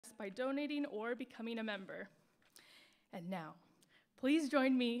by donating or becoming a member. And now, please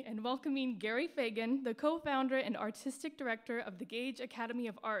join me in welcoming Gary Faigin, the co-founder and artistic director of the Gage Academy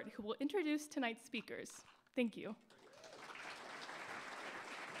of Art, who will introduce tonight's speakers. Thank you.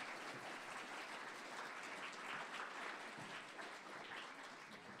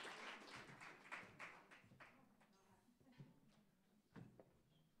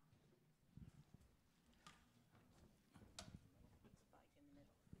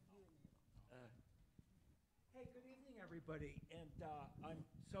 Hey, good evening, everybody. And I'm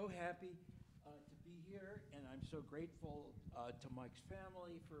so happy to be here, and I'm so grateful to Mike's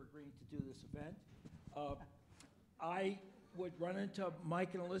family for agreeing to do this event. I would run into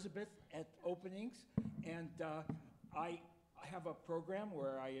Mike and Elizabeth at openings, and I have a program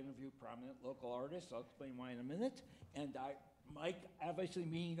where I interview prominent local artists. I'll explain why in a minute. And Mike, obviously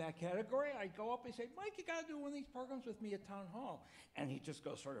meeting that category, I go up and say, Mike, you got to do one of these programs with me at Town Hall. And he just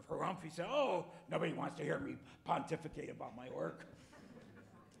goes sort of harumph. He said, oh, nobody wants to hear me pontificate about my work.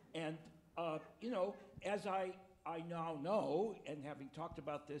 And, you know, as I now know, and having talked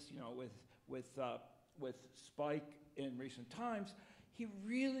about this, you know, with Spike in recent times, he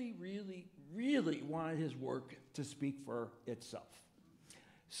really, really, really wanted his work to speak for itself.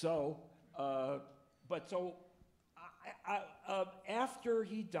 So, after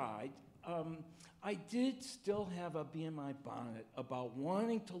he died, I did still have a bee in my bonnet about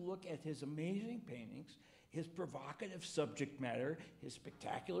wanting to look at his amazing paintings, his provocative subject matter, his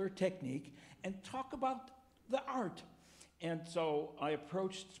spectacular technique, and talk about the art. And so I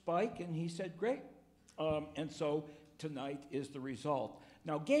approached Spike, and he said, great. And so tonight is the result.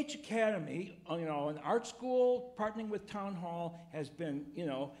 Now, Gage Academy, you know, an art school partnering with Town Hall has been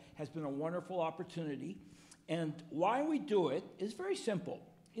a wonderful opportunity. And why we do it is very simple.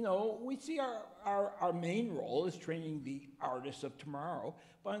 You know, we see our main role is training the artists of tomorrow.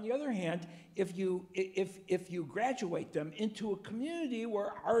 But on the other hand, if you graduate them into a community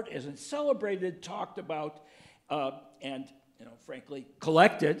where art isn't celebrated, talked about, and, you know, frankly,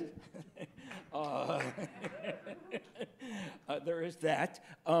 collected, there is that.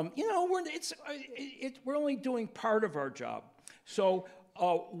 You know, we're only doing part of our job. So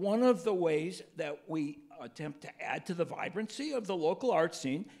one of the ways that we attempt to add to the vibrancy of the local art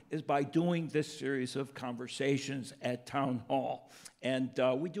scene is by doing this series of conversations at Town Hall. And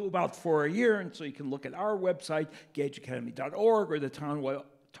we do about 4 a year, and so you can look at our website, gageacademy.org, or the Town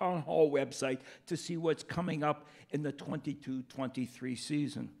Hall website to see what's coming up in the 22-23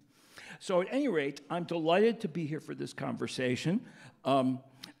 season. So at any rate, I'm delighted to be here for this conversation.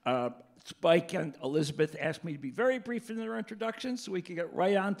 Spike and Elizabeth asked me to be very brief in their introductions so we could get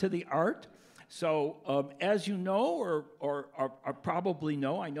right on to the art. So as you know, or probably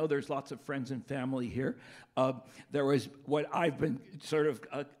know, I know there's lots of friends and family here, there was what I've been sort of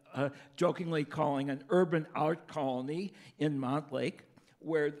jokingly calling an urban art colony in Montlake,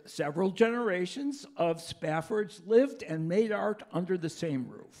 where several generations of Spaffords lived and made art under the same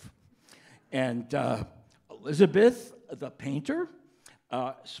roof. And Elizabeth, the painter,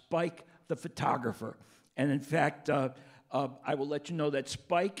 Spike, the photographer. And in fact, I will let you know that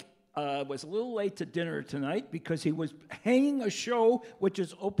Spike was a little late to dinner tonight because he was hanging a show which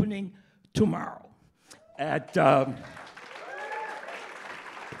is opening tomorrow at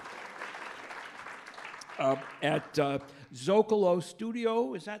Zocalo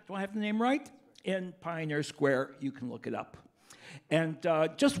Studio. Do I have the name right? In Pioneer Square. You can look it up. And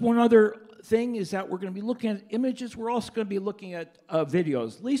just one other thing is that we're going to be looking at images. We're also going to be looking at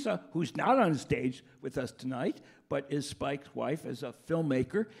videos. Lisa, who's not on stage with us tonight, but is Spike's wife, is a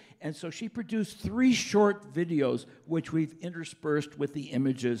filmmaker. And so she produced 3 short videos, which we've interspersed with the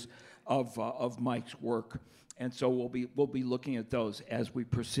images of Mike's work. And so we'll be looking at those as we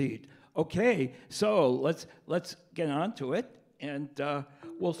proceed. Okay, so let's get on to it. And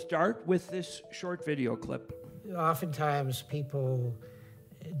we'll start with this short video clip. Oftentimes people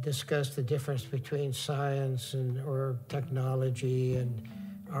discuss the difference between science or technology and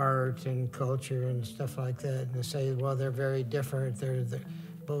art and culture and stuff like that, and they say, well, they're very different. They're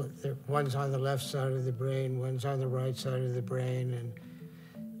one's on the left side of the brain, one's on the right side of the brain,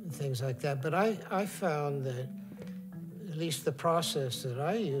 and things like that. But I found that at least the process that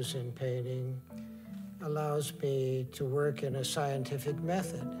I use in painting allows me to work in a scientific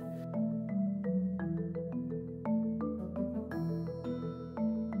method.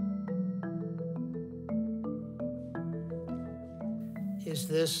 Is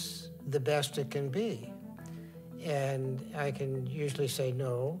this the best it can be? And I can usually say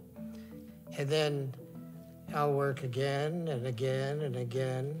no. And then I'll work again and again and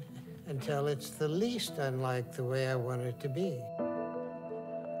again until it's the least unlike the way I want it to be.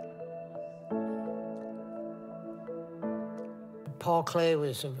 Paul Klee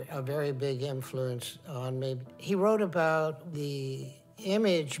was a very big influence on me. He wrote about the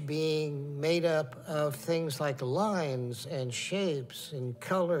image being made up of things like lines and shapes and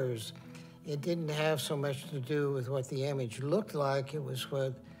colors. It didn't have so much to do with what the image looked like, it was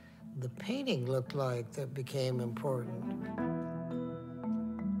what the painting looked like that became important.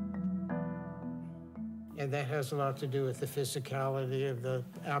 And that has a lot to do with the physicality of the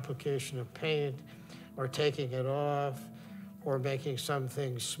application of paint, or taking it off, or making some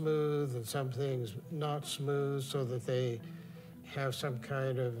things smooth and some things not smooth so that they have some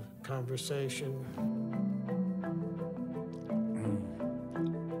kind of conversation.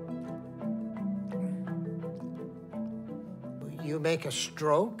 You make a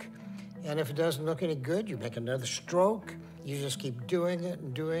stroke, and if it doesn't look any good, you make another stroke. You just keep doing it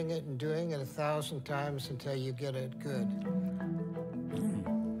and doing it and doing it 1,000 times until you get it good.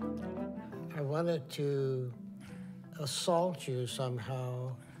 I wanted to assault you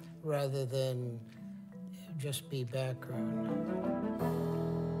somehow rather than just be background.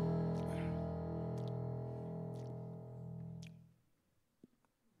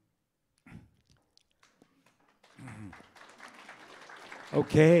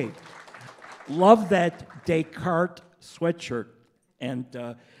 Okay. Love that Descartes sweatshirt. And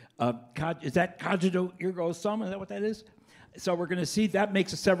is that cogito ergo sum? Is that what that is? So we're going to see that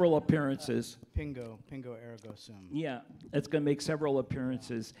makes several appearances. Pingo ergo sum. Yeah, it's going to make several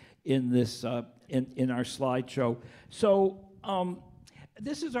appearances in this in our slideshow. So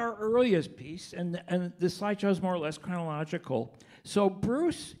this is our earliest piece, and the slideshow is more or less chronological. So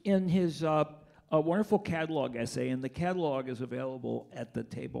Bruce, in his a wonderful catalog essay, and the catalog is available at the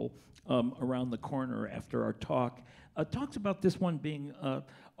table around the corner after our talk, talks about this one being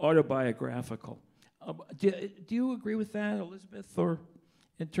autobiographical. Do you agree with that, Elizabeth, or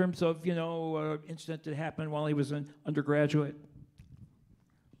in terms of, incident that happened while he was an undergraduate?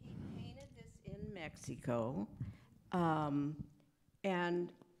 He painted this in Mexico, and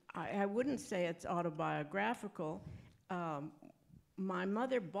I wouldn't say it's autobiographical. My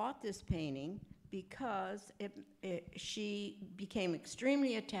mother bought this painting because she became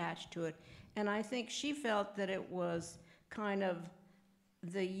extremely attached to it, and I think she felt that it was kind of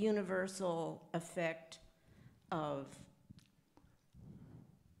the universal effect of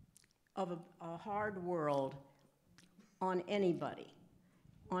a hard world on anybody,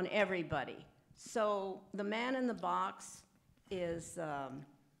 on everybody. So the man in the box is,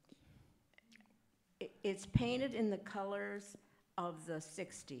 it's painted in the colors of the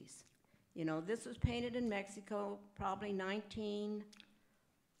 60s. This was painted in Mexico, probably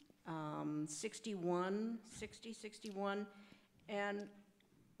 1961, 61, and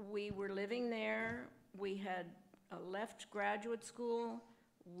we were living there. We had left graduate school.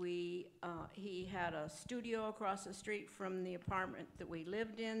 He had a studio across the street from the apartment that we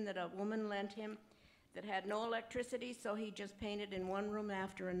lived in that a woman lent him that had no electricity, so he just painted in one room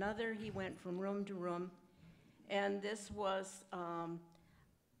after another. He went from room to room. And this was,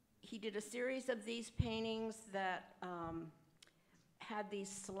 he did a series of these paintings that had these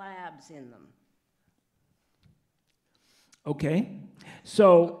slabs in them. Okay,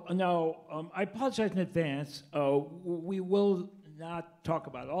 so now I apologize in advance. We will not talk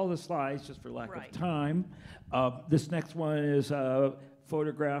about all the slides just for lack of time. This next one is a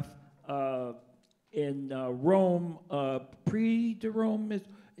photograph in Rome, to Rome.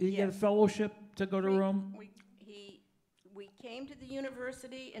 He had a fellowship to go to Rome? We came to the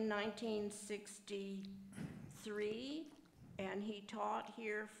university in 1963, and he taught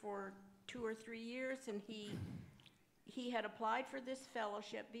here for 2 or 3 years, and he had applied for this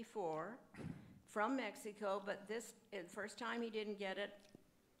fellowship before from Mexico, but the first time he didn't get it,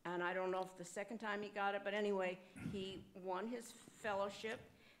 and I don't know if the second time he got it, but anyway, he won his fellowship.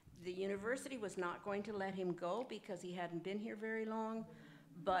 The university was not going to let him go because he hadn't been here very long,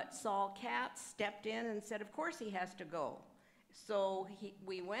 but Saul Katz stepped in and said, of course he has to go. So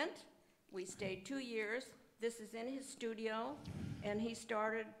we went, we stayed 2 years. This is in his studio, and he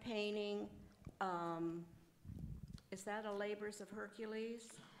started painting, is that a Labors of Hercules?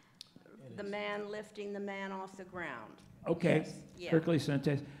 The man lifting the man off the ground. Okay, Yes. Yeah. Hercules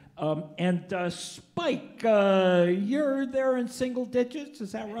Sanchez. And Spike, you're there in single digits,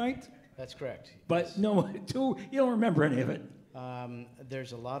 is that right? That's correct. But yes. no, you don't remember any of it.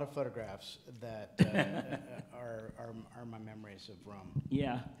 There's a lot of photographs that are my memories of Rome.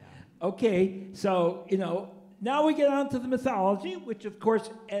 Yeah. Okay, so, now we get on to the mythology, which of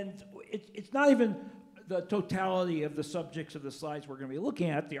course, and it's not even the totality of the subjects of the slides we're going to be looking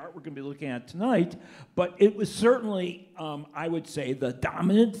at, the art we're going to be looking at tonight, but it was certainly, I would say, the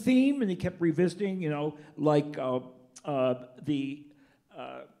dominant theme, and he kept revisiting, like the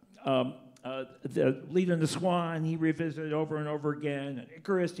Leda and the Swan, he revisited over and over again. And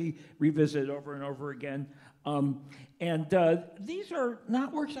Icarus, he revisited over and over again. These are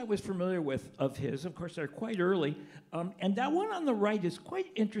not works I was familiar with of his. Of course, they're quite early. And that one on the right is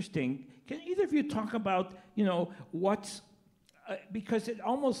quite interesting. Can either of you talk about, what's, because it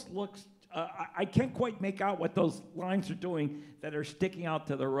almost looks, I can't quite make out what those lines are doing that are sticking out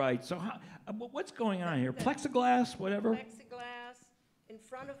to the right. So what's going on here? Plexiglass, whatever? Plexiglass in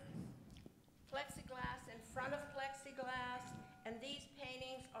front of plexiglass, and these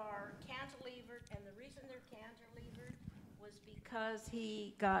paintings are cantilevered, and the reason they're cantilevered was because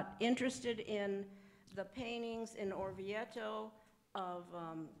he got interested in the paintings in Orvieto of,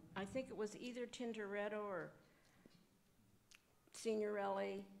 I think it was either Tintoretto or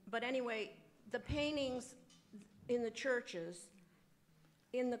Signorelli, but anyway, the paintings in the churches,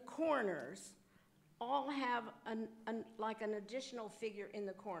 in the corners, all have like an additional figure in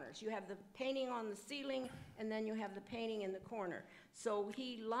the corners. You have the painting on the ceiling, and then you have the painting in the corner. So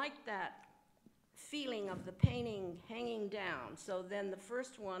he liked that feeling of the painting hanging down. So then the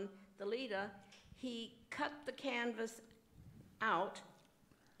first one, the Leda, he cut the canvas out,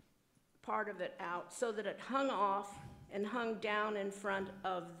 part of it out, so that it hung off and hung down in front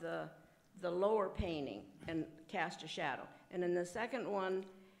of the lower painting and cast a shadow. And in the second one,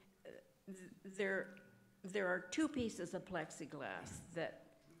 there are two pieces of plexiglass that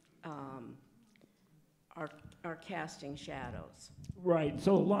are casting shadows. Right.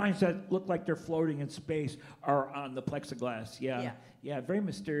 So lines that look like they're floating in space are on the plexiglass. Yeah. Very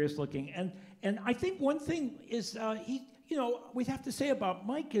mysterious looking. And I think one thing is we'd have to say about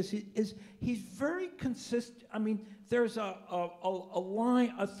Mike is he's very consistent. I mean, there's a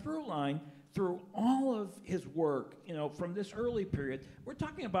through line through all of his work, from this early period. We're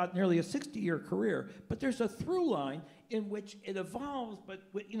talking about nearly a 60-year career, but there's a through line in which it evolves, but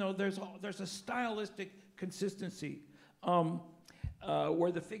there's a stylistic consistency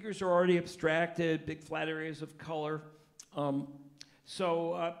where the figures are already abstracted, big flat areas of color.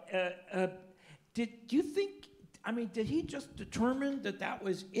 Did you think, did he just determine that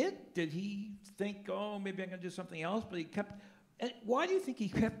was it? Did he think, oh, maybe I'm going to do something else? But he kept. Why do you think he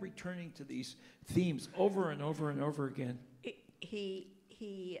kept returning to these themes over and over and over again?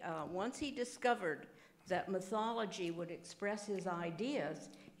 Once he discovered that mythology would express his ideas,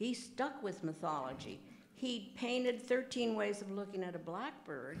 he stuck with mythology. He painted 13 Ways of Looking at a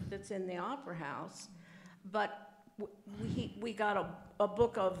Blackbird that's in the Opera House, but we got a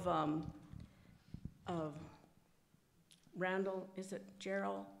book of Randall, is it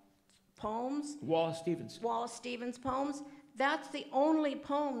Gerald? Poems? Wallace Stevens poems. That's the only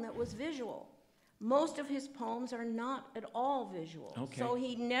poem that was visual. Most of his poems are not at all visual. Okay. So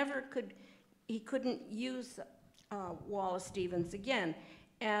he couldn't use Wallace Stevens again.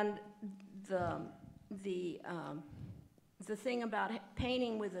 And the thing about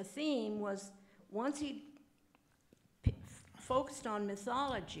painting with a theme was once he focused on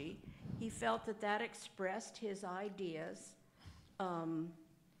mythology, he felt that expressed his ideas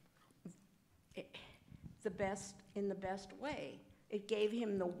in the best way. It gave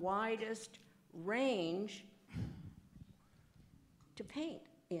him the widest range to paint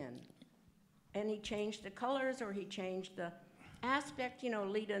in. And he changed the colors, or he changed the aspect.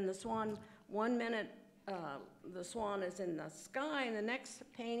 Leda and the Swan, 1 minute the swan is in the sky, and the next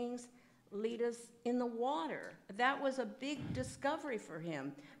paintings, Leda's in the water. That was a big discovery for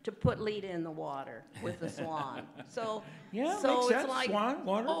him, to put Leda in the water with the swan. So makes it's sense. like, Swan,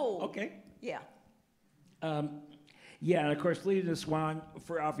 water. Oh, okay. Yeah. And of course, Leda and the Swan,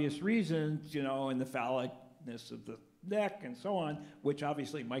 for obvious reasons, and the phallicness of the neck and so on, which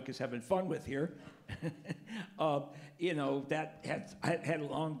obviously Mike is having fun with here. That had a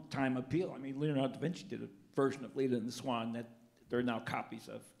long time appeal. Leonardo da Vinci did a version of Leda and the Swan that there are now copies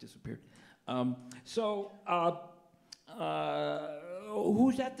of, disappeared. Who's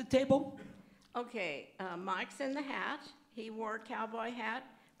at the table? Okay, Mike's in the hat. He wore a cowboy hat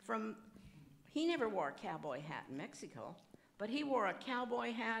he never wore a cowboy hat in Mexico, but he wore a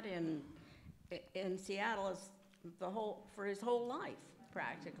cowboy hat in Seattle for his whole life,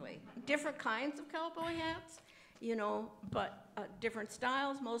 practically. Different kinds of cowboy hats, but different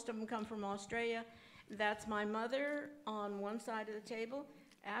styles. Most of them come from Australia. That's my mother on one side of the table.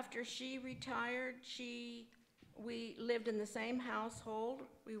 After she retired, we lived in the same household.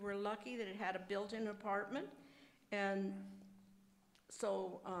 We were lucky that it had a built-in apartment, and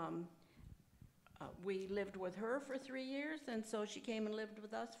so we lived with her for 3 years, and so she came and lived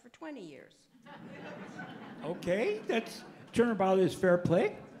with us for 20 years. Okay, that's turnabout is fair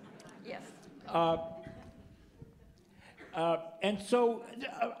play. Yes. And so,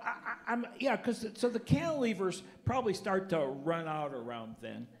 yeah, because so the cantilevers probably start to run out around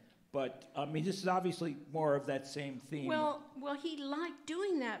then. But I mean, this is obviously more of that same theme. Well, he liked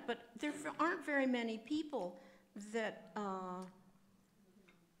doing that, but there aren't very many people that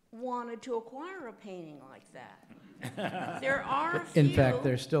wanted to acquire a painting like that. There are a few. In fact,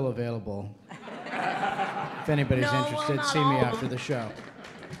 they're still available. If anybody's No, well, interested, not see me all of after them. the show.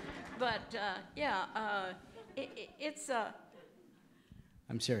 But it's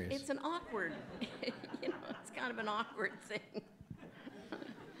I'm serious. it's an awkward, it's kind of an awkward thing.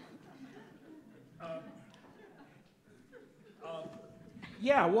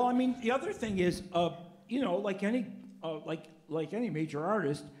 Yeah, well, I mean, the other thing is, like any major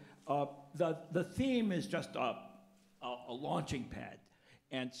artist, the theme is just a launching pad,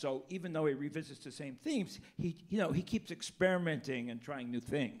 and so even though he revisits the same themes, he keeps experimenting and trying new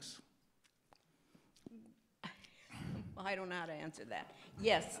things. Well, I don't know how to answer that.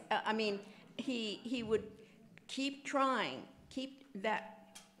 Yes, I mean, he would keep trying,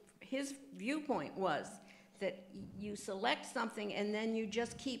 his viewpoint was that you select something and then you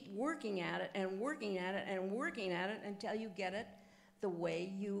just keep working at it and working at it and working at it until you get it the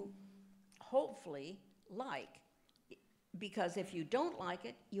way you hopefully like. Because if you don't like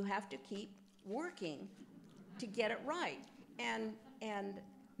it, you have to keep working to get it right. And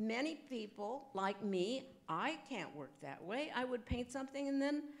many people, like me, I can't work that way. I would paint something and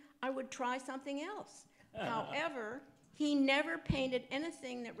then I would try something else. However, he never painted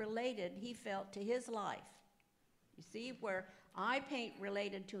anything that related, he felt, to his life. You see, where I paint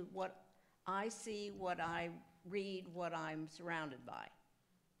related to what I see, what I read, what I'm surrounded by.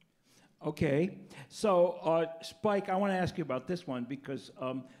 Okay, so Spike, I want to ask you about this one because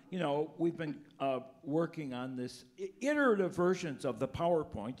we've been working on this iterative versions of the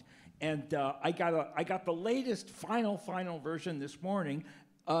PowerPoint, and I got the latest final version this morning,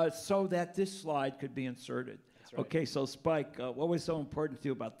 so that this slide could be inserted. That's right. Okay, so Spike, what was so important to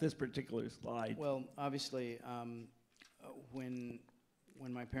you about this particular slide? Well, obviously, when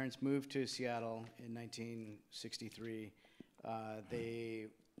my parents moved to Seattle in 1963,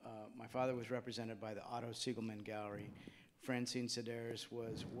 my father was represented by the Otto Siegelman Gallery. Francine Sedaris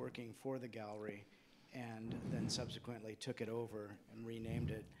was working for the gallery and then subsequently took it over and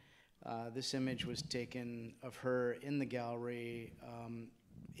renamed it. This image was taken of her in the gallery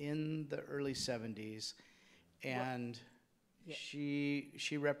in the early 70s, and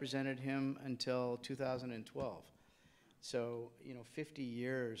she represented him until 2012. So, 50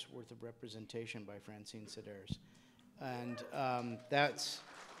 years worth of representation by Francine Sedaris. And that's...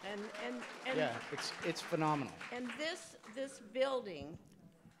 And yeah, it's phenomenal. And this building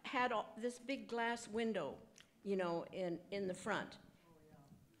had this big glass window, in the front.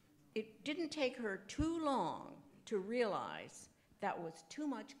 It didn't take her too long to realize that was too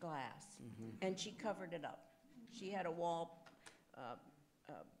much glass, and she covered it up. She had a wall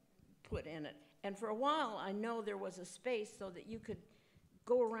put in it. And for a while, I know there was a space so that you could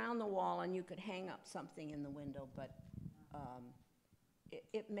go around the wall and you could hang up something in the window, but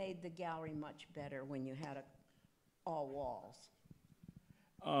it made the gallery much better when you had all walls.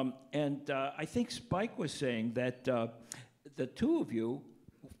 And I think Spike was saying that the two of you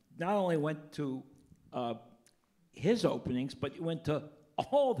not only went to his openings, but you went to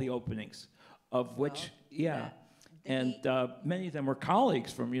all the openings, of which, and many of them were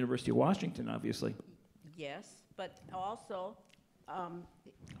colleagues from University of Washington, obviously. Yes, but also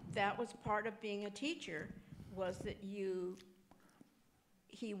that was part of being a teacher, was that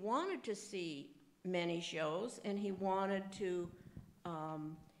he wanted to see many shows, and he wanted to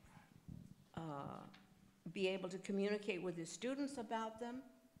be able to communicate with his students about them.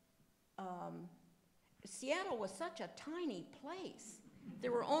 Seattle was such a tiny place.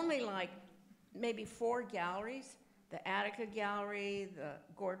 There were only maybe 4 galleries: the Attica Gallery, the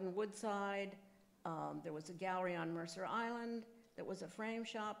Gordon Woodside. There was a gallery on Mercer Island that was a frame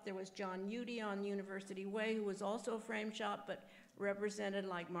shop. There was John Udy on University Way, who was also a frame shop, but represented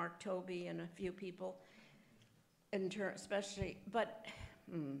Mark Tobey and a few people, especially. But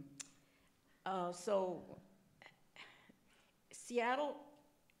so Seattle,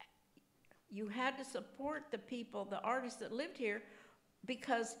 you had to support the people, the artists that lived here,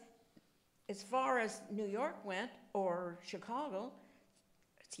 because as far as New York went, or Chicago,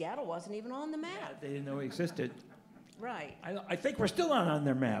 Seattle wasn't even on the map. Yeah, they didn't know it existed. Right. I think we're still not on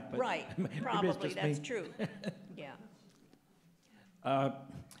their map. But right, probably, that's true. Yeah.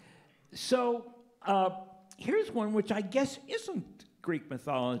 So here's one which I guess isn't Greek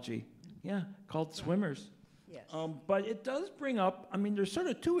mythology. Yeah, called Swimmers. Yes. But it does bring up, I mean, there's sort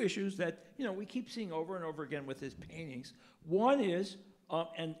of two issues that, we keep seeing over and over again with his paintings. One is,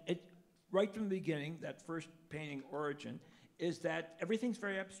 right from the beginning, that first painting, Origin, is that everything's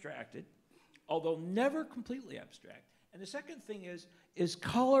very abstracted, although never completely abstract. And the second thing is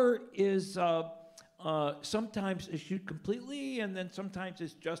color is sometimes issued completely, and then sometimes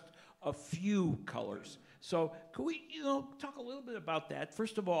it's just a few colors. So could we, talk a little bit about that?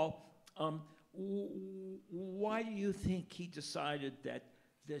 First of all, why do you think he decided that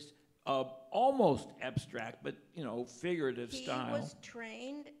this almost abstract, but figurative style? He was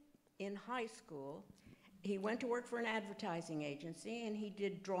trained in high school. He went to work for an advertising agency, and he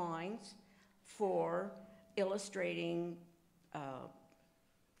did drawings for illustrating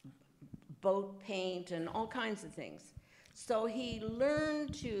boat paint and all kinds of things. So he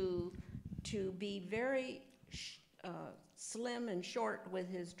learned to be very slim and short with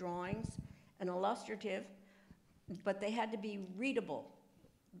his drawings and illustrative, but they had to be readable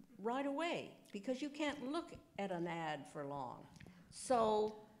right away because you can't look at an ad for long.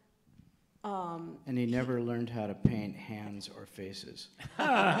 So And he never learned how to paint hands or faces. he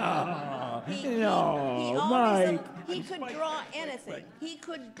could draw anything. He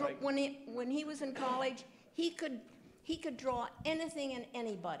could draw, when he was in college, he could draw anything and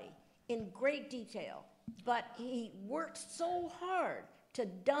anybody in great detail. But he worked so hard to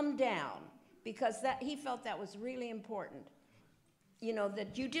dumb down because he felt that was really important.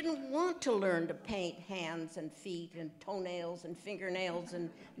 That you didn't want to learn to paint hands and feet and toenails and fingernails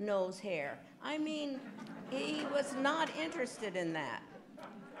and nose hair. I mean, he was not interested in that.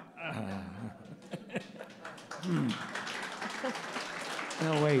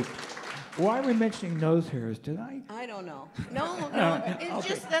 No, wait. Why are we mentioning nose hairs? Did I? I don't know. No, it's Okay.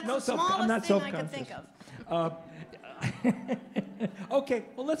 just that's No the I'm not smallest thing I could think of. Okay,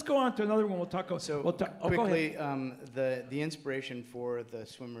 well, let's go on to another one. We'll talk. So Go quickly, ahead. the inspiration for the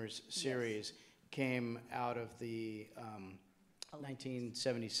Swimmers series came out of the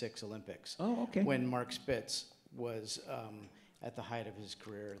 1976 Olympics. Oh, okay. When Mark Spitz was at the height of his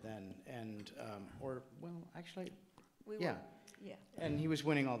career then, and Yeah. and he was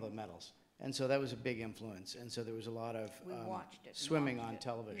winning all the medals, and so that was a big influence. And so there was a lot of We watched it and swimming watched on it.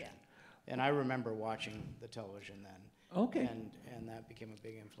 television, Yeah. and I remember watching the television then. Okay. And that became a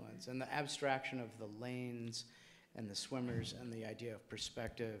big influence. And the abstraction of the lanes and the swimmers and the idea of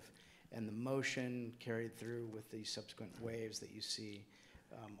perspective and the motion carried through with the subsequent waves that you see,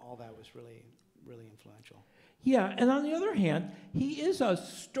 all that was really, really influential. Yeah, and on the other hand, he is a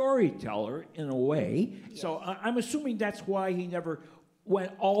storyteller in a way. Yes. So I'm assuming that's why he never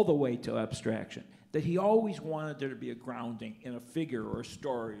went all the way to abstraction. That he always wanted there to be a grounding in a figure or a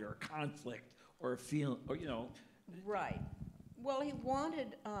story or a conflict or a feeling, or Right. Well, he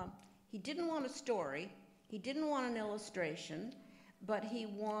didn't want a story, he didn't want an illustration, but he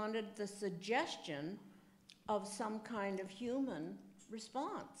wanted the suggestion of some kind of human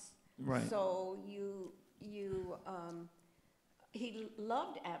response. Right. So he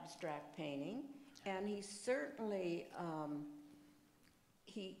loved abstract painting, and he certainly,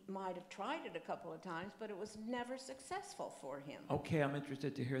 he might have tried it a couple of times, but it was never successful for him. Okay, I'm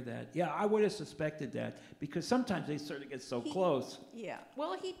interested to hear that. Yeah, I would have suspected that because sometimes they sort of get so close. Yeah.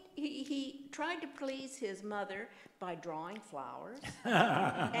 Well, he tried to please his mother by drawing flowers,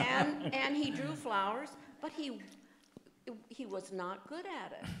 and he drew flowers, but he was not good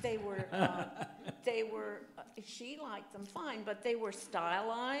at it. They were she liked them fine, but they were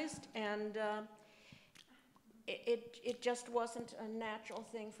stylized, and it just wasn't a natural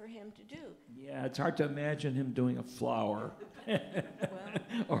thing for him to do. Yeah, it's hard to imagine him doing a flower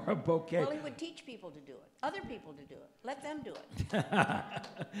or a bouquet. Well, he would teach people to do it, other people to do it. Let them do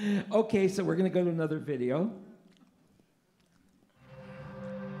it. Okay, so we're going to go to another video.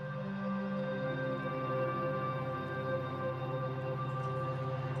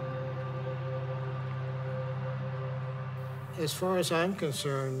 As far as I'm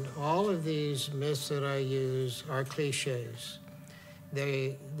concerned, all of these myths that I use are cliches.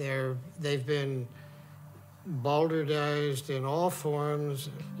 They've been balderdized in all forms.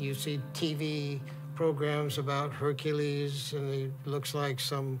 You see TV programs about Hercules, and he looks like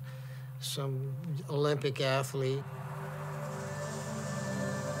some Olympic athlete.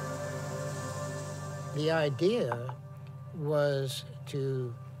 The idea was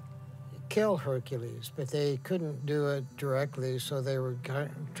to kill Hercules, but they couldn't do it directly, so they were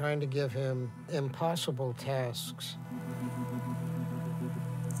trying to give him impossible tasks.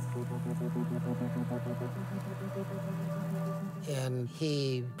 And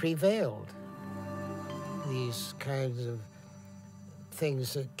he prevailed. These kinds of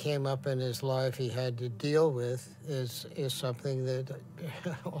things that came up in his life he had to deal with is something that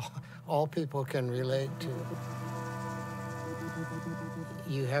all people can relate to.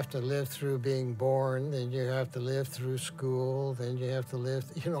 You have to live through being born, then you have to live through school, then you have to live,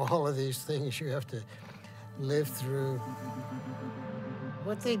 all of these things you have to live through.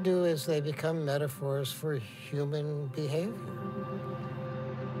 What they do is they become metaphors for human behavior.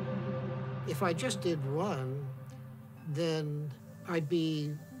 If I just did one, then I'd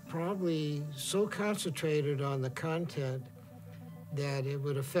be probably so concentrated on the content that it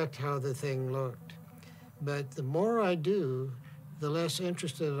would affect how the thing looked. But the more I do, the less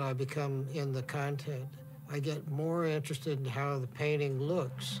interested I become in the content. I get more interested in how the painting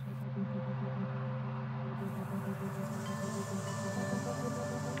looks.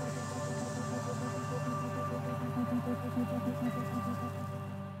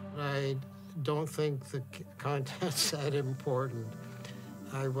 I don't think the content's that important.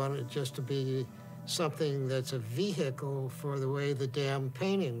 I want it just to be something that's a vehicle for the way the damn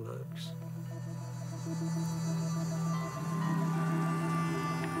painting looks.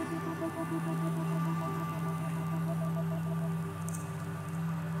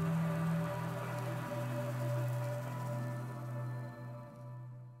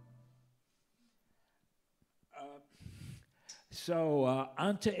 So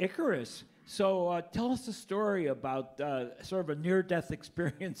on to Icarus. So tell us the story about sort of a near-death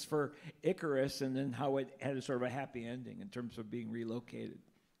experience for Icarus, and then how it had a sort of a happy ending in terms of being relocated.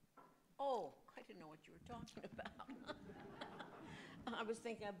 Oh, I didn't know what you were talking about. I was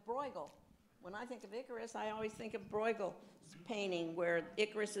thinking of Bruegel. When I think of Icarus, I always think of Bruegel's painting where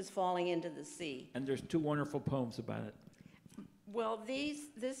Icarus is falling into the sea. And there's two wonderful poems about it. Well,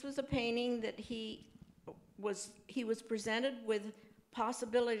 this was a painting that he was presented with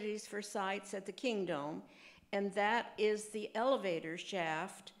possibilities for sites at the Kingdom, and that is the elevator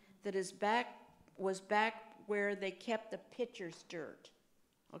shaft that was back where they kept the pitcher's dirt.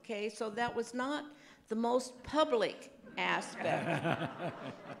 Okay, so that was not the most public aspect,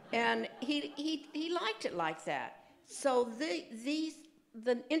 and he liked it like that. So the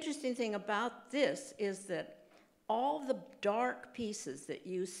interesting thing about this is that all the dark pieces that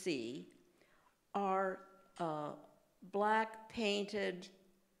you see are black painted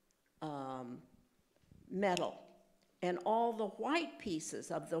metal, and all the white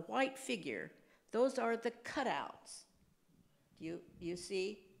pieces of the white figure, those are the cutouts. You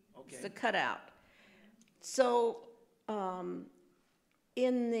see? Okay. It's the cutout. So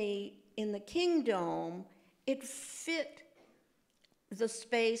in the Kingdom, it fit the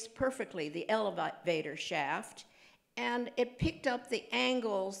space perfectly, the elevator shaft, and it picked up the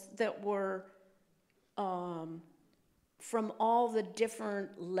angles that were from all the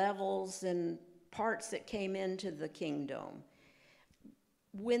different levels and parts that came into the Kingdom.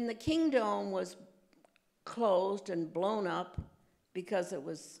 When the Kingdom was closed and blown up because it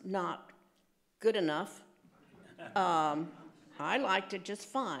was not good enough, I liked it just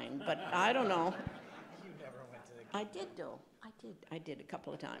fine, but I don't know. You never went to the Kingdom. I did, though. I did a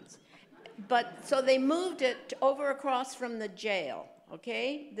couple of times. But so they moved it over across from the jail.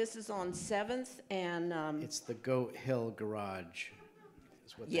 Okay, this is on 7th and... it's the Goat Hill Garage,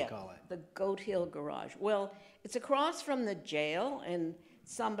 is what they call it. The Goat Hill Garage. Well, it's across from the jail, and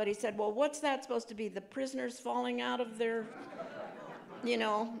somebody said, well, what's that supposed to be? The prisoners falling out of their,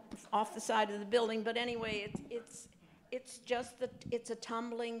 off the side of the building. But anyway, it's just it's a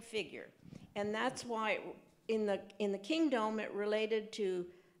tumbling figure. And that's why in the Kingdom it related to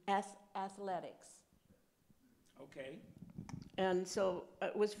athletics. Okay. And so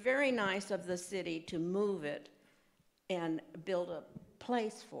it was very nice of the city to move it and build a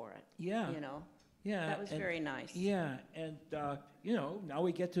place for it. Yeah. Yeah. That was very nice. Yeah, and now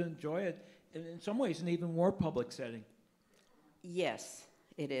we get to enjoy it in some ways an even more public setting. Yes,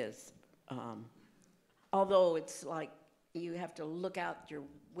 it is. Although it's like you have to look out your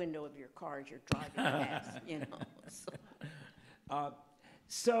window of your car as you're driving past,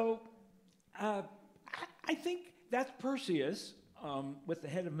 So I think that's Perseus with the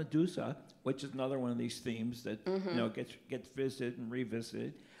head of Medusa, which is another one of these themes that gets visited and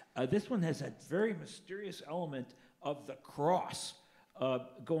revisited. This one has a very mysterious element of the cross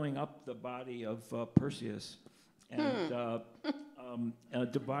going up the body of Perseus and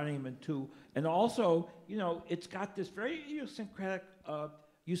dividing him in two. And also, it's got this very idiosyncratic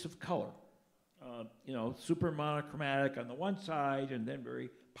use of color. Super monochromatic on the one side and then very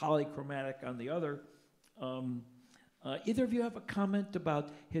polychromatic on the other. Either of you have a comment about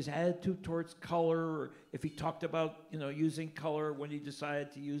his attitude towards color, or if he talked about, using color when he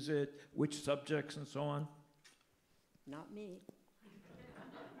decided to use it, which subjects and so on? Not me.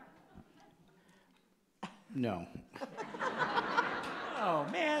 No. Oh,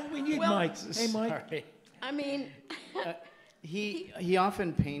 man, we need Well- Mike. Hey, Mike. Sorry. I mean, He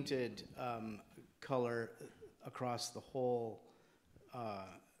often painted color across the whole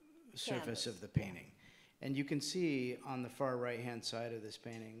surface Canvas. of the painting. And you can see on the far right-hand side of this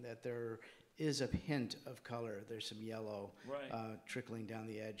painting that there is a hint of color. There's some yellow trickling down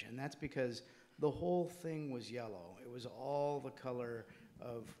the edge. And that's because the whole thing was yellow. It was all the color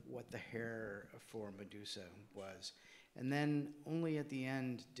of what the hair for Medusa was. And then only at the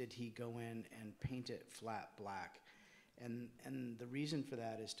end did he go in and paint it flat black. And the reason for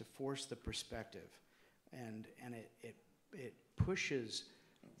that is to force the perspective. And it pushes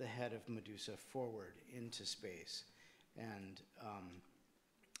the head of Medusa forward into space. And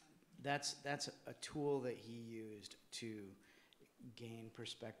that's a tool that he used to gain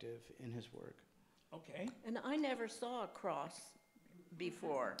perspective in his work. Okay. and I never saw a cross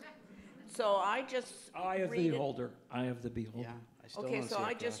before. So I just Eye of the read it. beholder. Eye of the beholder. Yeah, I still Okay, don't so see a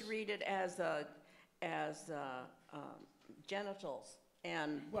I just cross. read it as genitals,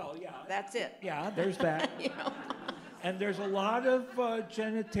 and Well, yeah. that's it. Yeah, there's that. You know? And there's a lot of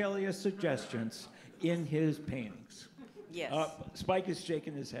genitalia suggestions in his paintings. Yes. Spike is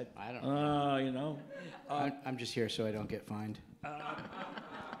shaking his head. I don't You know. I'm just here so I don't get fined.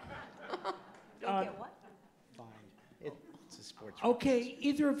 Don't get what? Fined. It's a sports. Okay,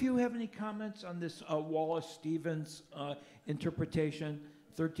 either of you have any comments on this Wallace Stevens interpretation?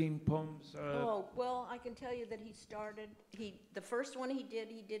 13 poems. Oh, well, I can tell you that the first one he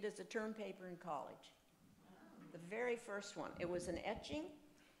did as a term paper in college. The very first one. It was an etching,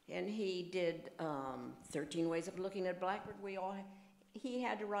 and he did 13 Ways of Looking at Blackbird. He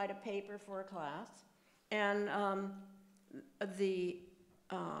had to write a paper for a class, and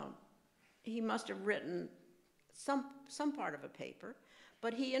he must have written some part of a paper,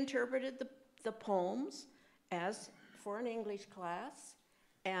 but he interpreted the poems as for an English class,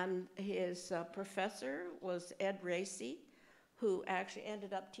 and his professor was Ed Racy, who actually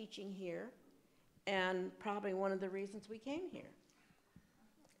ended up teaching here, and probably one of the reasons we came here.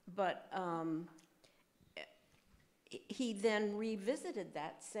 But he then revisited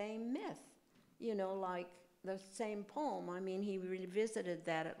that same myth, you know, like the same poem. I mean, he revisited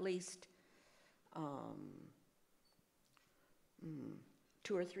that at least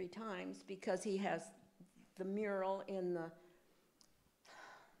 2 or 3 times, because he has the mural in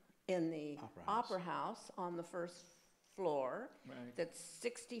the opera house on the first floor. Right. That's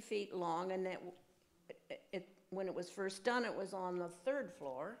 60 feet long, and when it was first done, it was on the 3rd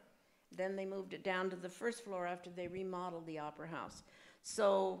floor. Then they moved it down to the 1st floor after they remodeled the opera house.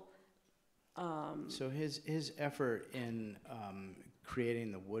 So So his effort in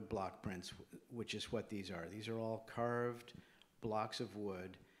creating the woodblock prints, which is what these are all carved blocks of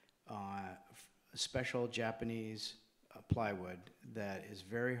wood, special Japanese plywood that is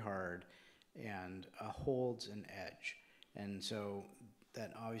very hard and holds an edge. And so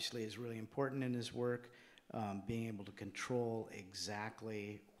that obviously is really important in his work, being able to control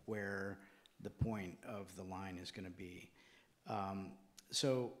exactly where the point of the line is going to be.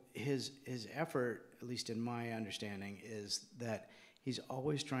 So his effort, at least in my understanding, is that he's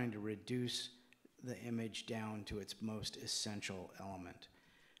always trying to reduce the image down to its most essential element.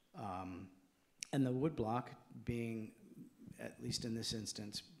 And the woodblock being, at least in this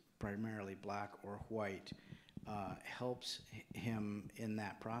instance, primarily black or white, helps him in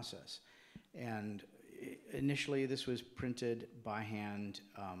that process. And initially this was printed by hand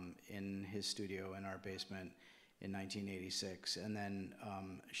in his studio in our basement in 1986, and then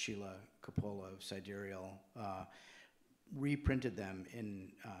Sheila Coppola of Sidereal reprinted them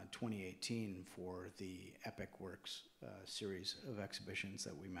in 2018 for the Epic Works series of exhibitions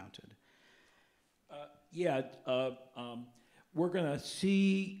that we mounted. We're going to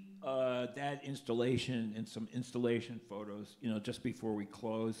see that installation and some installation photos, just before we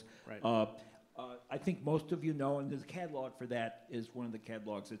close. Right. I think most of you know, and the catalog for that is one of the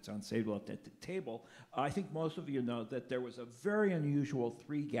catalogs that's on sale at the table. I think most of you know that there was a very unusual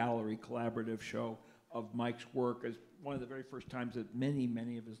 3-gallery collaborative show of Mike's work as one of the very first times that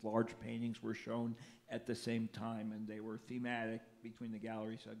many of his large paintings were shown at the same time, and they were thematic between the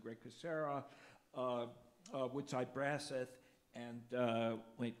galleries. Greg Casera, Woodside Brasseth, and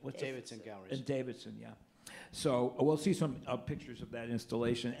Davidson Galleries. And Davidson, yeah. So we'll see some pictures of that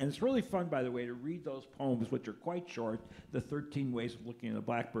installation. And it's really fun, by the way, to read those poems, which are quite short, the 13 Ways of Looking at a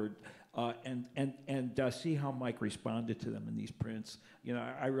Blackbird, and see how Mike responded to them in these prints.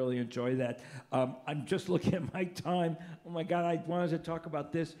 I really enjoy that. I'm just looking at my time. Oh, my God, I wanted to talk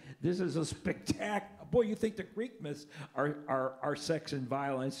about this. This is a boy, you think the Greek myths are sex and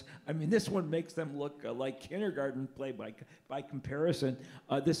violence. I mean, this one makes them look like kindergarten play by comparison.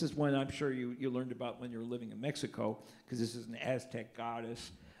 This is one I'm sure you learned about when you were living in Mexico, because this is an Aztec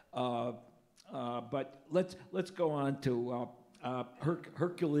goddess. But let's go on to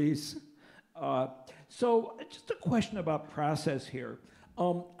Hercules. So just a question about process here.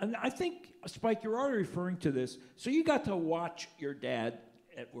 And I think, Spike, you're already referring to this. So you got to watch your dad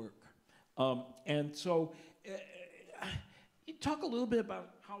at work. And so you talk a little bit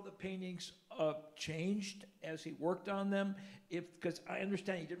about how the paintings changed as he worked on them. Because I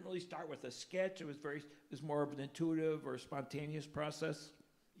understand he didn't really start with a sketch. It was more of an intuitive or spontaneous process.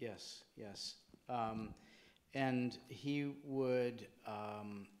 Yes, yes. And he would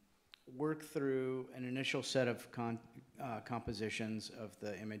work through an initial set of compositions of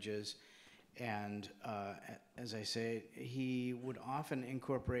the images, and as I say, he would often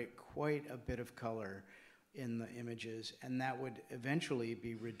incorporate quite a bit of color in the images, and that would eventually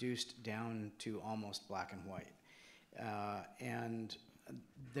be reduced down to almost black and white. And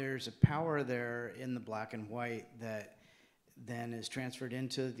there's a power there in the black and white that then is transferred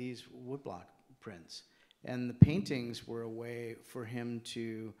into these woodblock prints. And the paintings were a way for him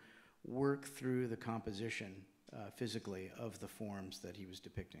to work through the composition physically of the forms that he was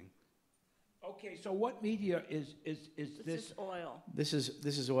depicting. Okay, so what media is this? This is oil. This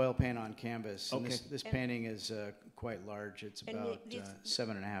is oil paint on canvas. Okay. And this painting is quite large. It's And about these-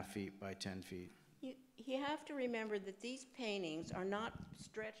 7.5 feet by 10 feet. You have to remember that these paintings are not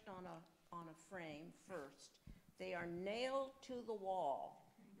stretched on a frame first. They are nailed to the wall,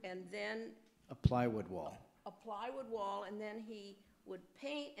 and then A plywood wall. a plywood wall, and then he would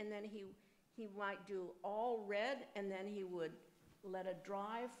paint, and then he might do all red, and then he would let it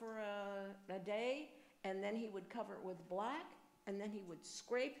dry for a day, and then he would cover it with black, and then he would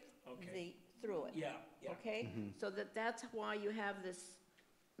scrape through it. Yeah. Okay, so that's why you have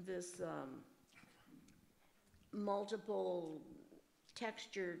this multiple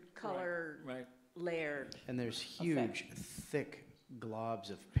textured color Right. layered. And there's huge, thick globs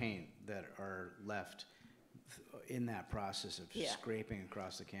of paint that are left in that process of Yeah. scraping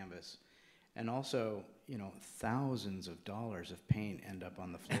across the canvas. And also, thousands of dollars of paint end up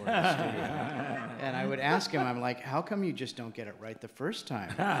on the floor of the studio. And I would ask him, I'm like, how come you just don't get it right the first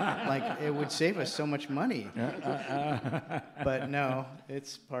time? Like, it would save us so much money. But no,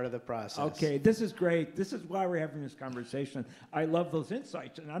 it's part of the process. Okay, this is great. This is why we're having this conversation. I love those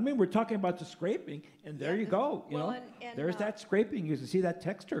insights. And I mean, we're talking about the scraping, and there you go. And, There's that scraping. You can see that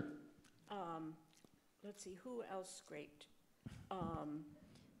texture. let's see, who else scraped?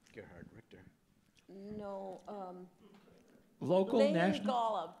 Gerhard Richter. No, Local, Leon national?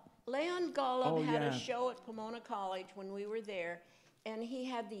 Golub. Leon Golub Oh, had yeah. a show at Pomona College when we were there, and he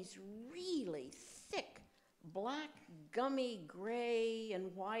had these really thick, black, gummy, gray,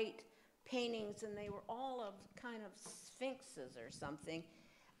 and white paintings, and they were all of kind of sphinxes or something.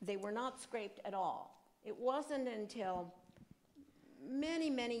 They were not scraped at all. It wasn't until many,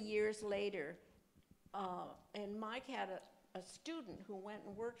 many years later, and Mike had a student who went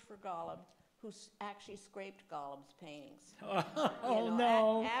and worked for Golub, who actually scraped Golub's paintings.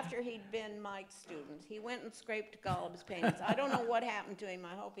 No. After he'd been Mike's student, he went and scraped Golub's paintings. I don't know what happened to him.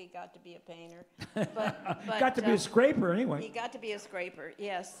 I hope he got to be a painter. But Got to be a scraper he anyway. got to be a scraper,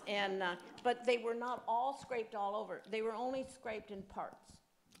 yes. And but they were not all scraped all over. They were only scraped in parts.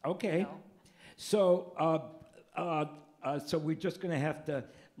 Okay. You know? So, so we're just going to have to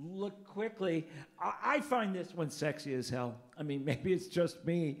look quickly. I find this one sexy as hell. I mean, maybe it's just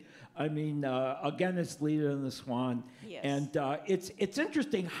me. I mean, again, it's Leda and the Swan. Yes. And it's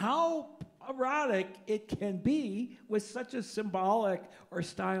interesting how erotic it can be with such a symbolic or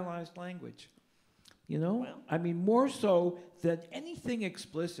stylized language. Well. I mean, more so than anything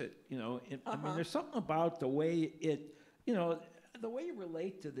explicit. I mean, there's something about the way it, the way you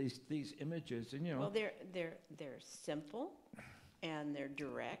relate to these images, and Well, they're simple, and they're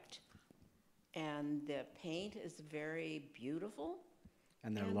direct, and the paint is very beautiful.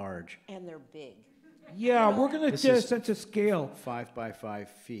 And they're large. And they're big. Yeah, we're going to This do is- such a scale. 5 by 5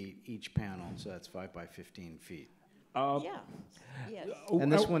 feet each panel, so that's 5 by 15 feet. Yeah, yes.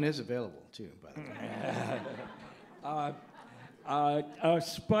 And this one is available too, by the way.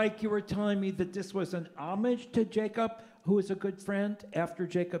 Spike, you were telling me that this was an homage to Jacob, who was a good friend after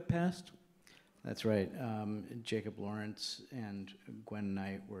Jacob passed. That's right. Jacob Lawrence and Gwen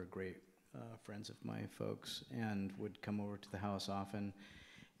Knight were great friends of my folks and would come over to the house often.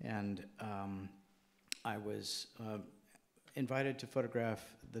 And I was invited to photograph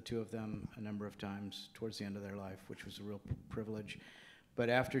the two of them a number of times towards the end of their life, which was a real privilege. But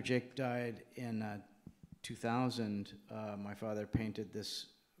after Jake died in 2000, my father painted this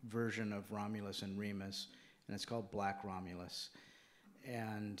version of Romulus and Remus, and it's called Black Romulus.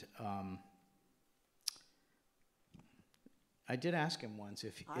 And I did ask him once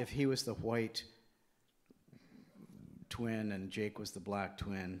if he was the white twin and Jake was the black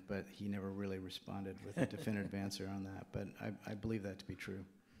twin, but he never really responded with a definitive answer on that. But I believe that to be true.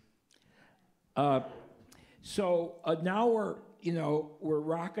 So now we're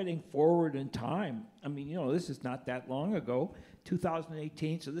rocketing forward in time. I mean, this is not that long ago,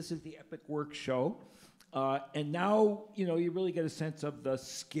 2018. So this is the Epic Works show, and now you really get a sense of the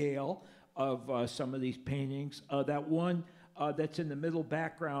scale of some of these paintings. That one that's in the middle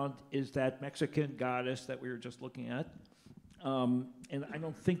background is that Mexican goddess that we were just looking at, and I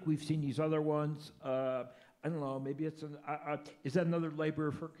don't think we've seen these other ones. I don't know, maybe it's is that another Labor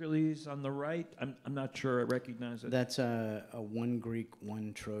of Hercules on the right? I'm not sure I recognize it. That's a one Greek,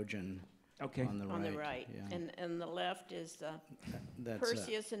 one Trojan. Okay. On the right. On the right. Yeah. And the left is That's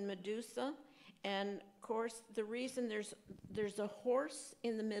Perseus and Medusa. And of course, the reason there's a horse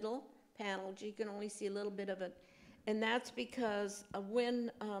in the middle panel, you can only see a little bit of it. And that's because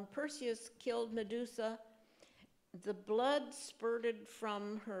when Perseus killed Medusa, the blood spurted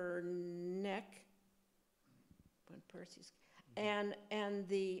from her neck. When Perseus, and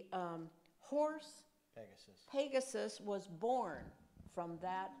the horse Pegasus was born from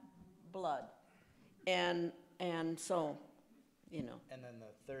that blood, and so, And then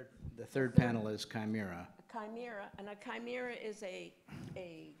the third panel is Chimera. a chimera, and a chimera is a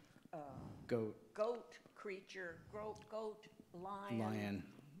Goat. goat creature, goat, lion,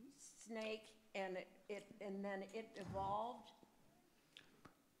 snake, and then it evolved.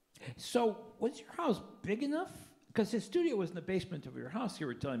 So was your house big enough? Because his studio was in the basement of your house, you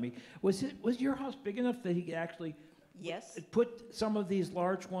were telling me. Was your house big enough that he could actually put some of these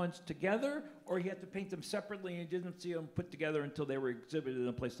large ones together, or he had to paint them separately and you didn't see them put together until they were exhibited in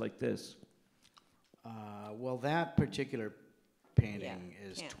a place like this? Well, that particular painting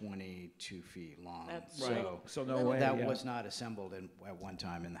is 22 feet long. That's right. So no way. That was not assembled at one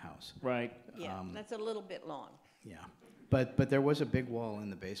time in the house. Right. Yeah, that's a little bit long. Yeah. But there was a big wall in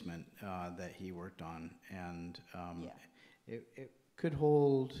the basement that he worked on, and it could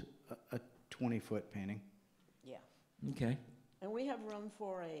hold a 20-foot painting. Yeah. Okay. And we have room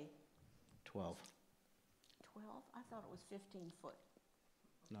for a 12. 12? I thought it was 15 foot.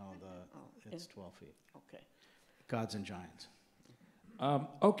 No, it's 12 feet. Okay. Gods and Giants.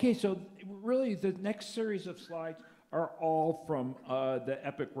 Okay, so really the next series of slides are all from the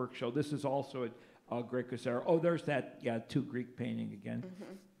Epic Work Show. This is also a Great Kusera. Oh, there's that, two Greek painting again.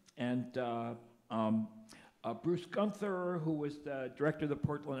 Mm-hmm. And Bruce Gunther, who was the director of the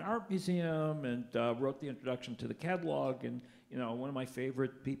Portland Art Museum and wrote the introduction to the catalog, and one of my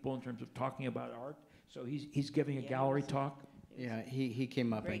favorite people in terms of talking about art. So he's giving a gallery talk. Yeah, he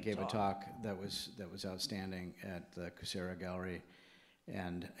came up Great and gave talk. a talk that was outstanding at the Kusera Gallery,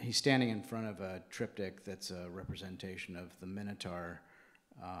 and he's standing in front of a triptych that's a representation of the Minotaur,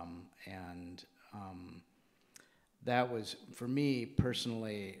 and that was, for me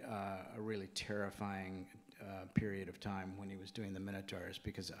personally, a really terrifying period of time when he was doing the Minotaurs,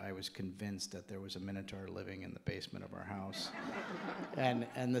 because I was convinced that there was a Minotaur living in the basement of our house.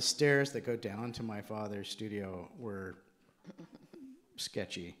 and the stairs that go down to my father's studio were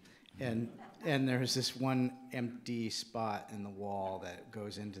sketchy. And there's this one empty spot in the wall that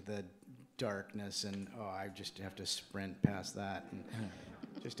goes into the darkness, and I just have to sprint past that and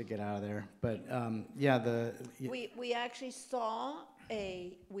just to get out of there. But We actually saw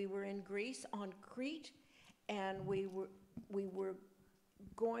we were in Greece on Crete, and we were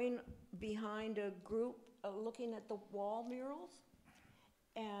going behind a group looking at the wall murals,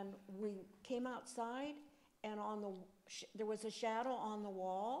 and we came outside, and there was a shadow on the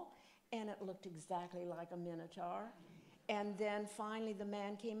wall, and it looked exactly like a Minotaur. And then finally the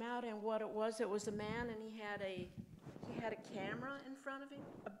man came out, and what it was a man, and he had a camera in front of him,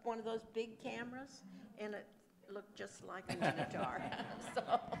 one of those big cameras, and it looked just like a Minotaur.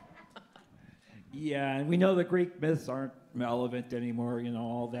 So. Yeah, and we know the Greek myths aren't relevant anymore,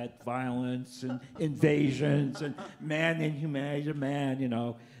 all that violence and invasions and man inhumanity to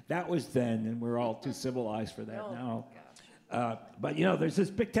man, that was then, and we're all too civilized for that now. But, there's this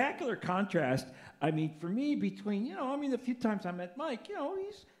spectacular contrast, for me, between, the few times I met Mike,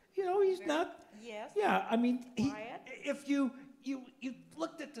 he's not... Yes. Yeah, Quiet. If you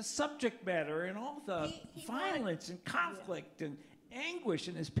looked at the subject matter and all the violence and conflict and anguish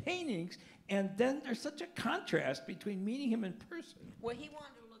in his paintings, and then there's such a contrast between meeting him in person. Well, he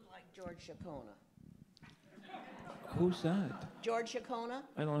wanted to look like George Chacona. Who's that? George Chacona.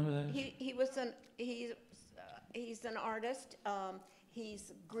 I don't know who that is. He's he's an artist.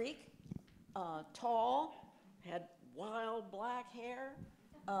 He's Greek, tall, had wild black hair.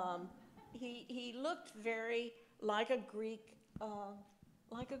 He looked very like a Greek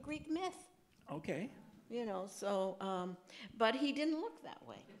myth. Okay. You know, so, but he didn't look that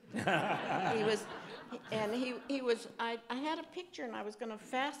way. He was, I had a picture and I was going to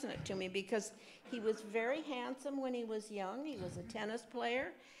fasten it to me because he was very handsome when he was young. He was a tennis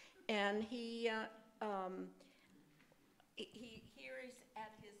player, and here he's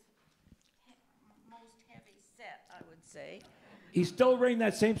at his most heavy set, I would say. He's still wearing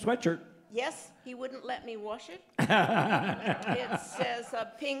that same sweatshirt. Yes, he wouldn't let me wash it. It says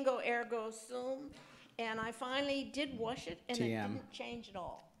pingo ergo sum, and I finally did wash it, and it didn't change at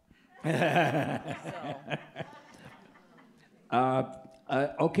all.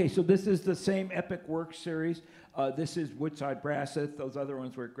 Okay, so this is the same Epic Works series. This is Woodside Brasseth. Those other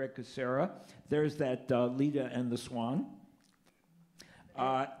ones were Greg Casera. There's that Leda and the Swan.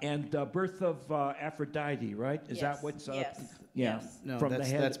 And Birth of Aphrodite, right? Is that what's up? Yes. Yeah. Yes. No, From that's,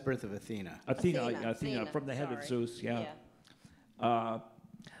 the head, that's Birth of Athena. Athena, from the head of sorry. Zeus, yeah.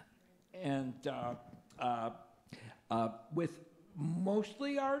 With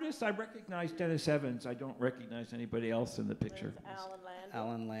mostly artists, I recognize Dennis Evans. I don't recognize anybody else in the picture. Alan Landy.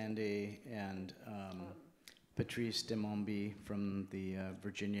 Alan Landy and Patrice de Montby from the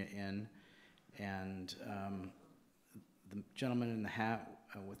Virginia Inn, and the gentleman in the hat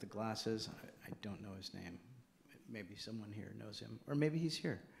with the glasses. I don't know his name. Maybe someone here knows him, or maybe he's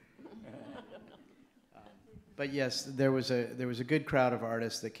here. But yes, there was a good crowd of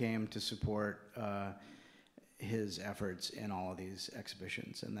artists that came to support his efforts in all of these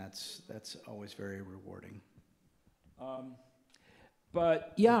exhibitions, and that's always very rewarding.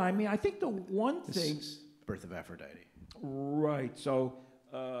 But yeah, I mean, I think the one This thing. is Birth of Aphrodite. Right. So,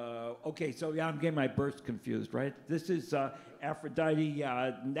 okay. So yeah, I'm getting my births confused, right? This is Aphrodite.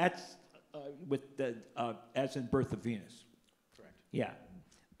 That's with the as in Birth of Venus. Correct. Yeah.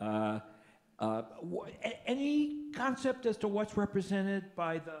 Any concept as to what's represented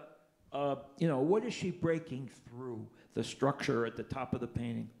by the, what is she breaking through? The structure at the top of the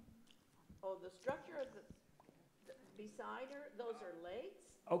painting. Oh, the structure of the beside her, those are legs.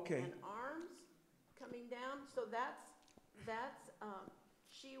 Okay. And arms coming down. So that's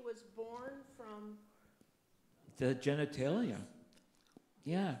she was born from. The genitalia.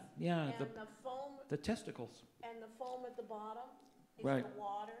 Yeah. And the foam. The testicles. And the foam at the bottom is Right. the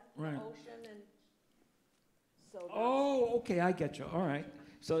water, Right. the ocean, and so. That's, Oh, okay, I get you. All right.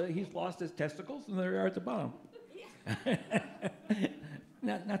 So he's lost his testicles, and they are at the bottom.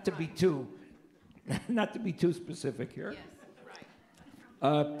 not to be too, not to be too specific here. yes,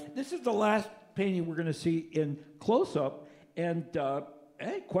 right. This is the last painting we're going to see in close-up, and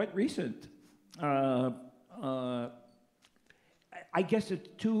quite recent. I guess it's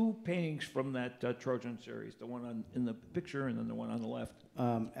two paintings from that Trojan series, the one in the picture and then the one on the left.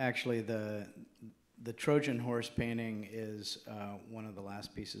 Actually, the Trojan horse painting is one of the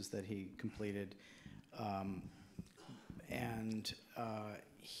last pieces that he completed, and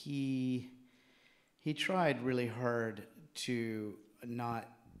he tried really hard to not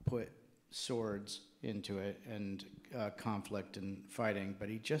put swords into it and conflict and fighting, but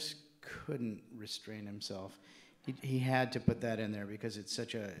he just couldn't restrain himself. He had to put that in there because it's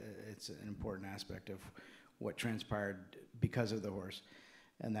an important aspect of what transpired because of the horse,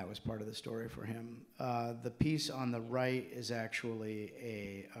 and that was part of the story for him. The piece on the right is actually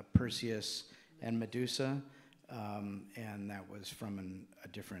a Perseus and Medusa, and that was from a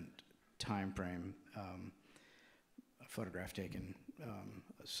different time frame, a photograph taken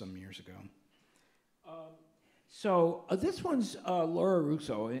some years ago. So this one's Laura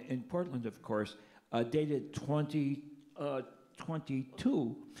Russo in Portland, of course, dated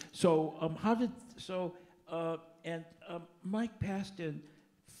 2022. So Mike passed in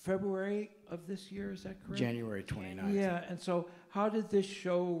February of this year. Is that correct? January 29th. Yeah, and so how did this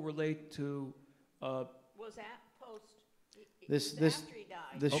show relate to? Was that post? This after he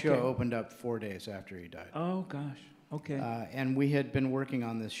died. This show opened up 4 days after he died. Oh gosh. Okay. And we had been working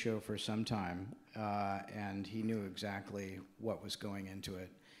on this show for some time, and he knew exactly what was going into it,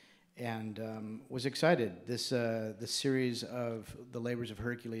 and was excited. This series of the Labors of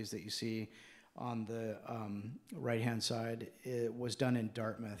Hercules that you see on the right-hand side, it was done in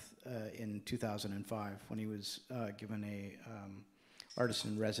Dartmouth in 2005 when he was given a artist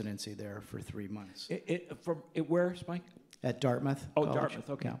in residency there for 3 months. Where, Spike? At Dartmouth. Oh, College. Dartmouth.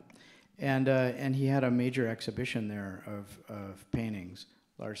 Okay. Yeah. And he had a major exhibition there of paintings,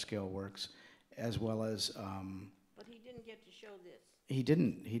 large-scale works, as well as. But he didn't get to show this. he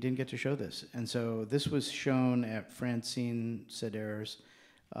didn't get to show this. And so this was shown at Francine Seder's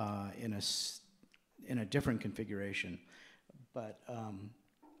in a different configuration. But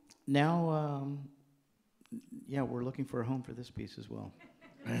now, yeah, we're looking for a home for this piece as well.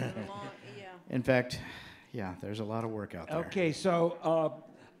 In fact, yeah, there's a lot of work out there. Okay, so,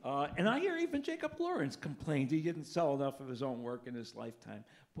 and I hear even Jacob Lawrence complained he didn't sell enough of his own work in his lifetime.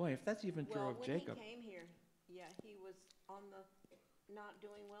 Boy, if that's even true of Jacob. Well, when he came here, yeah, he was on the not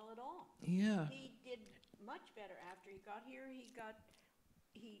doing well at all. Yeah. He did much better after he got here. He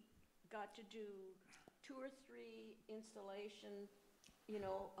got to do 2 or 3 installation, you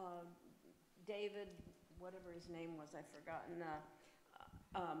know, David, whatever his name was, I've forgotten,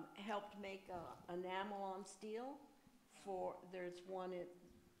 helped make enamel on steel for, there's one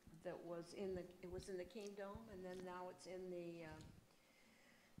that was in the, it was in the Kingdom, and then now it's in the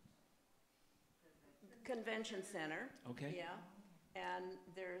Convention Center. Okay. Yeah, and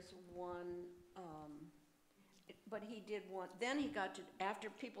there's one, but he did one, then he got to, after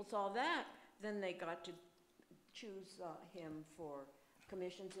people saw that, then they got to choose him for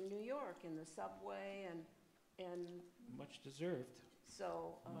commissions in New York, in the subway, and Much deserved.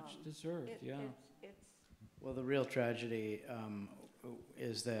 so. Much deserved, yeah. It's Well, the real tragedy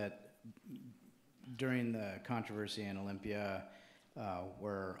is that during the controversy in Olympia,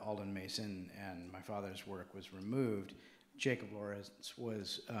 where Alden Mason and my father's work was removed, Jacob Lawrence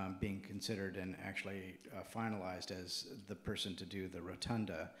was being considered and actually finalized as the person to do the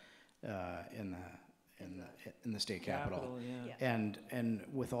rotunda in the state capitol. Yeah. And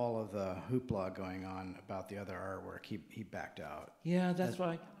with all of the hoopla going on about the other artwork, he backed out. Yeah, that's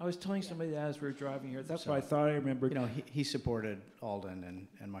why I was telling somebody that as we were driving here. That's why I thought I remembered. You know, he supported Alden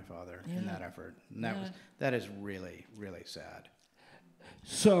and my father in that effort, and that is really, really sad.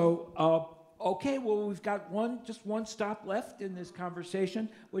 So, okay, well, we've got just one stop left in this conversation,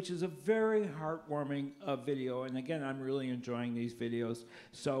 which is a very heartwarming video. And again, I'm really enjoying these videos.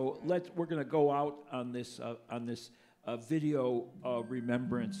 So we're going to go out on this video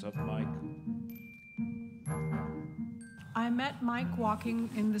remembrance of Mike. I met Mike walking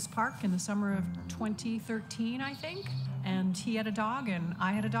in this park in the summer of 2013, I think. And he had a dog, and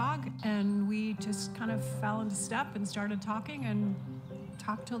I had a dog, and we just kind of fell into step and started talking and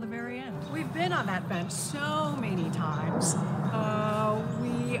talked till the very end. We've been on that bench so many times.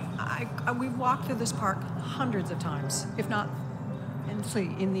 We've walked through this park hundreds of times, if not,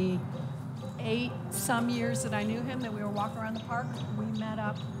 in the 8 some years that I knew him, that we were walking around the park, we met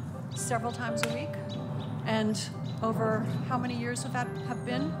up several times a week. And over how many years have that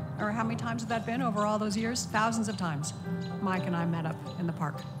been, or how many times have that been over all those years? Thousands of times. Mike and I met up in the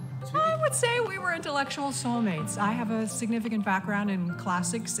park. I would say we were intellectual soulmates. I have a significant background in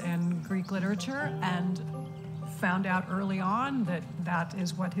classics and Greek literature, and found out early on that that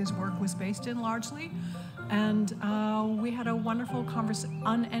is what his work was based in largely. And we had a wonderful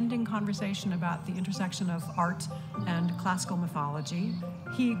unending conversation about the intersection of art and classical mythology.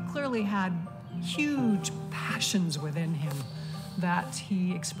 He clearly had huge passions within him that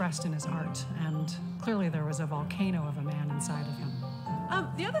he expressed in his art, and clearly there was a volcano of a man inside of him.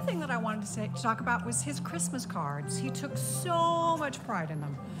 The other thing that I wanted to talk about was his Christmas cards. He took so much pride in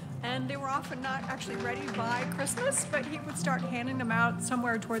them, and they were often not actually ready by Christmas, but he would start handing them out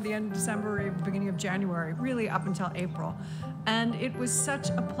somewhere toward the end of December or beginning of January, really up until April. And it was such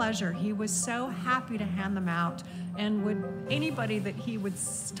a pleasure. He was so happy to hand them out, and would anybody that he would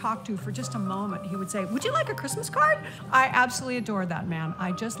talk to for just a moment, he would say, "Would you like a Christmas card?" I absolutely adored that man.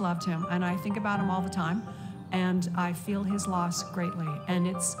 I just loved him, and I think about him all the time, and I feel his loss greatly. And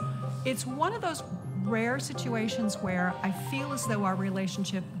it's one of those rare situations where I feel as though our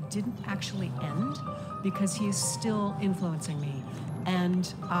relationship didn't actually end, because he is still influencing me.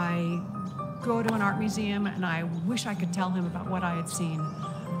 And I go to an art museum and I wish I could tell him about what I had seen.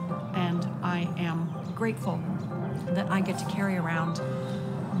 And I am grateful that I get to carry around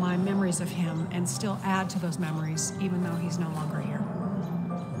my memories of him and still add to those memories, even though he's no longer here.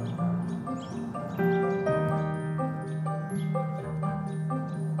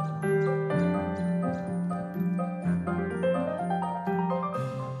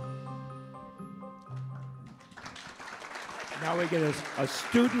 Now we get a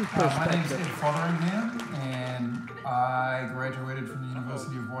student perspective. My name is Ed Fotheringham, and I graduated from the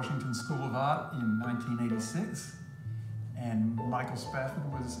University of Washington School of Art in 1986, and Michael Spafford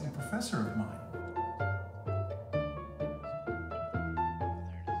was a professor of mine.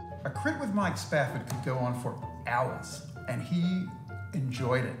 A crit with Mike Spafford could go on for hours, and he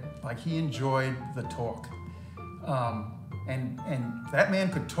enjoyed it. Like, he enjoyed the talk. And that man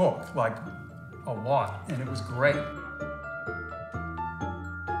could talk, like, a lot, and it was great.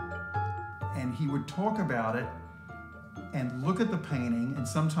 and he would talk about it and look at the painting and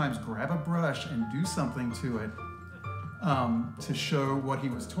sometimes grab a brush and do something to it to show what he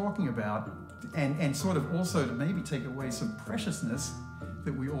was talking about, and sort of also to maybe take away some preciousness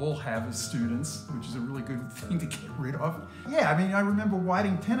that we all have as students, which is a really good thing to get rid of. Yeah, I mean, I remember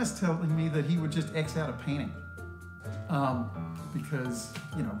Whiting Tennis telling me that he would just X out a painting because,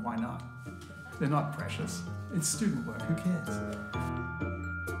 you know, why not? They're not precious. It's student work, who cares?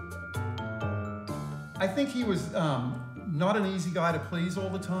 I think he was not an easy guy to please all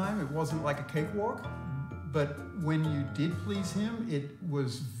the time. It wasn't like a cakewalk, but when you did please him, it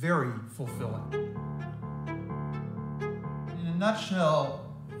was very fulfilling. In a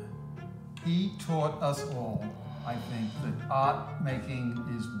nutshell, he taught us all, I think, that art making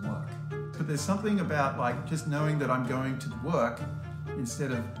is work. But there's something about like just knowing that I'm going to work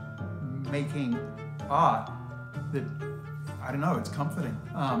instead of making art that, I don't know, it's comforting.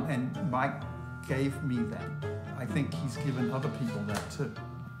 And Mike gave me that. I think he's given other people that too.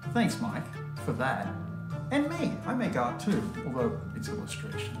 Thanks, Mike, for that. And me, I make art too, although it's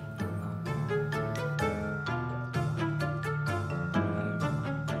illustration.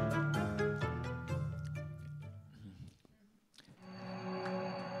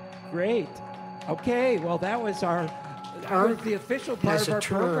 Great. Okay, well, that was the official part As of a our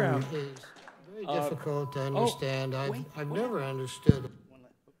term program. is very difficult to understand. wait, I've never understood it.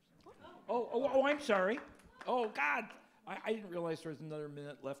 Oh, I'm sorry. Oh, God. I didn't realize there was another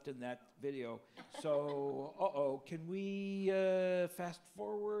minute left in that video. So, can we fast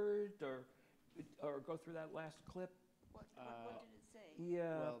forward or go through that last clip? What did it say?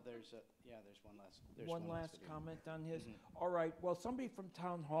 Yeah. Well, there's one last video. Comment on his. All right. Well, somebody from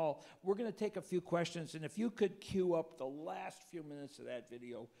Town Hall, we're going to take a few questions, and if you could cue up the last few minutes of that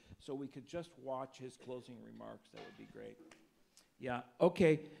video so we could just watch his closing remarks, that would be great. Yeah.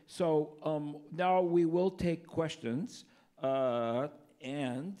 Okay. So now we will take questions,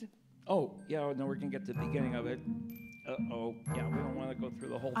 and no, we're going to get to the beginning of it. Yeah, we don't want to go through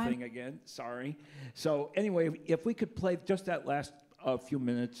the whole thing again. Sorry. So anyway, if we could play just that last few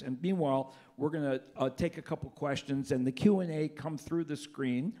minutes, and meanwhile, we're going to take a couple questions, and the Q&A come through the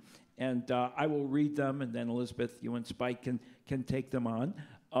screen, and I will read them, and then Elizabeth, you and Spike can take them on.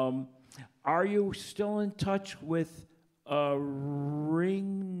 Are you still in touch with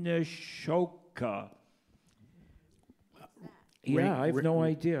Ringneshoka? Yeah, I have no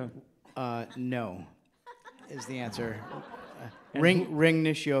idea. No, is the answer. Ring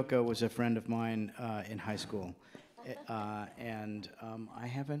Nishioka was a friend of mine in high school, and I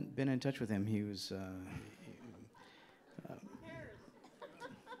haven't been in touch with him. He was.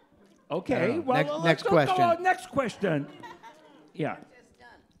 Okay. Well, next question. Next question. Yeah.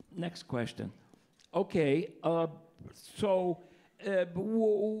 Next question. Okay.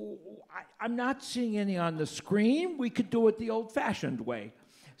 I'm not seeing any on the screen. We could do it the old-fashioned way.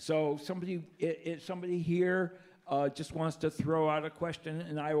 So somebody here just wants to throw out a question,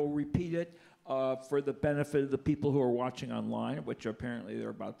 and I will repeat it for the benefit of the people who are watching online, which apparently there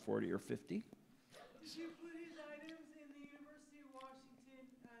are about 40 or 50. Did you put his items in the University of Washington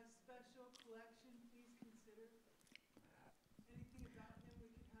special collection? Please consider anything about him we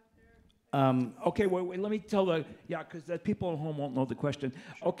could have there. Okay, wait, let me tell because the people at home won't know the question.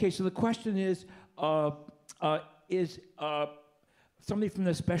 Okay, so the question is somebody from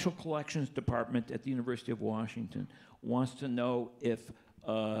the Special Collections Department at the University of Washington wants to know if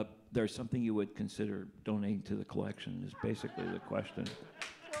there's something you would consider donating to the collection, is basically the question.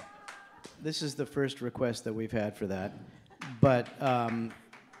 This is the first request that we've had for that, but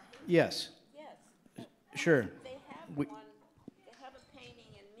yes. Yes. Sure. They have they have a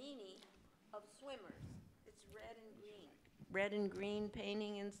painting in Meany of swimmers. It's red and green. Red and green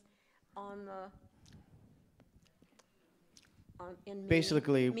painting in Meany.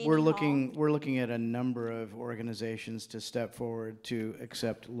 Basically, Meany we're Hall. looking at a number of organizations to step forward to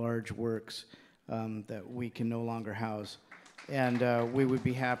accept large works that we can no longer house, and we would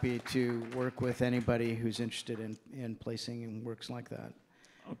be happy to work with anybody who's interested in placing in works like that.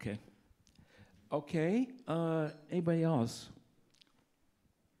 Okay. Okay. Anybody else?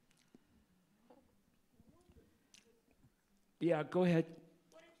 Yeah, go ahead.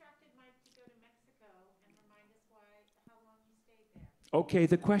 What attracted Mike to go to Mexico, and remind us how long you stayed there? Okay,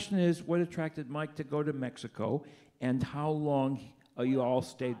 the question is, what attracted Mike to go to Mexico, and how long you all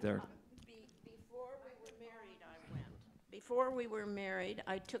stayed there? Before we were married, I went. Before we were married,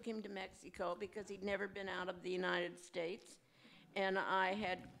 I took him to Mexico because he'd never been out of the United States, and I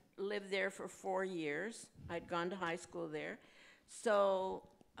had lived there for 4 years. I'd gone to high school there. So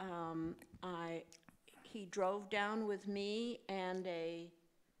he drove down with me and a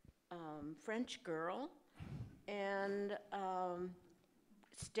French girl, and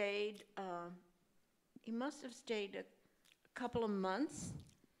stayed, he must have stayed a couple of months,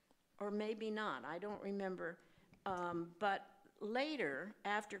 or maybe not, I don't remember. But later,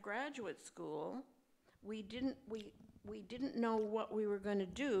 after graduate school, we didn't know what we were going to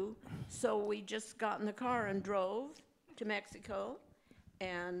do, so we just got in the car and drove to Mexico,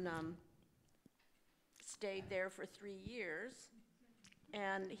 and stayed there for 3 years.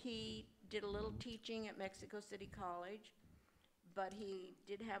 And he did a little teaching at Mexico City College, but he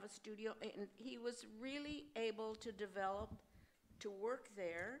did have a studio, and he was really able to develop, to work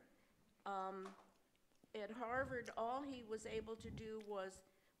there. At Harvard, all he was able to do was,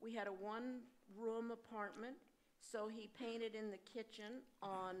 we had a one-room apartment, so he painted in the kitchen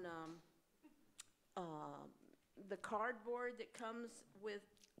on the cardboard that comes with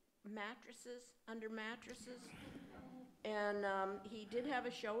mattresses, under mattresses. And he did have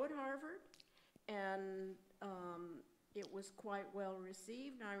a show at Harvard, and it was quite well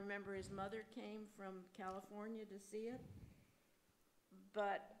received. I remember his mother came from California to see it.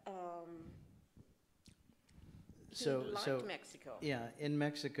 But he liked Mexico. Yeah, in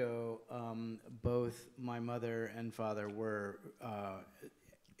Mexico, both my mother and father were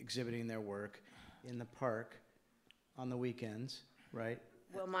exhibiting their work in the park on the weekends, right?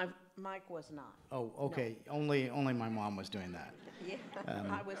 Well, Mike was not. Oh, okay. No. Only my mom was doing that. Yeah,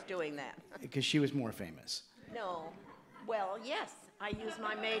 I was doing that. Because she was more famous. No. Well, yes, I used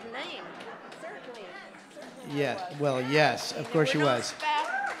my maiden name. Certainly. Yeah. Well, yes, of course she was.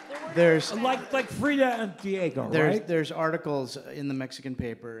 There's like Frida and Diego, right? There's articles in the Mexican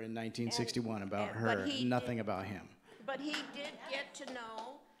paper in 1961 about her, nothing about him. But he did get to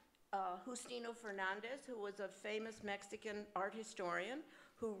know Justino Fernandez, who was a famous Mexican art historian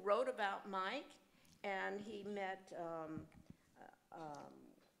who wrote about Mike, and he met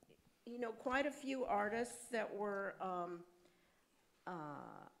you know, quite a few artists that were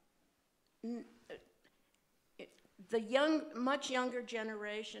the much younger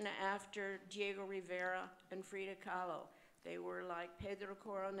generation after Diego Rivera and Frida Kahlo. They were like Pedro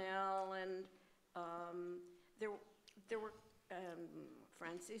Coronel, and there were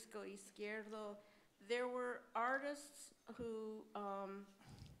Francisco Izquierdo. There were artists who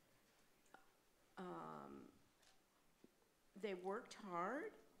they worked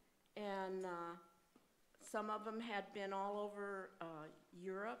hard, and some of them had been all over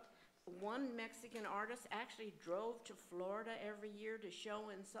Europe. One Mexican artist actually drove to Florida every year to show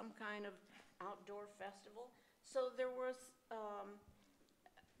in some kind of outdoor festival. So there were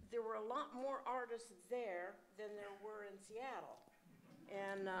a lot more artists there than there were in Seattle.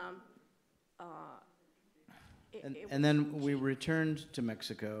 And then we returned to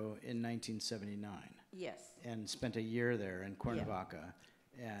Mexico in 1979. Yes. And spent a year there in Cuernavaca,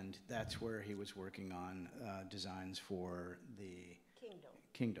 and that's where he was working on designs for the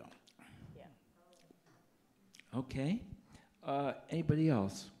Kingdom. Yeah. Okay. Anybody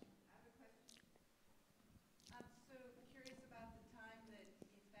else? I'm so curious about the time that he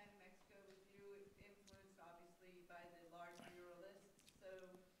spent in Mexico with you, influenced obviously by the large muralists. So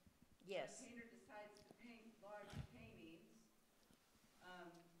yes. The painter decides to paint large paintings.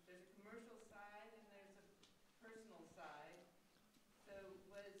 There's a commercial side and there's a personal side. So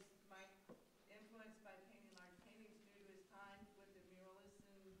was Mike influenced by painting large paintings due to his time with the muralists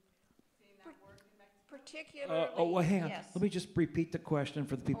and seeing that work in Mexico? Particularly, well, hang on. yes. Let me just repeat the question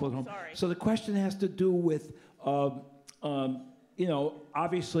for the people at home. Sorry. So the question has to do with, you know,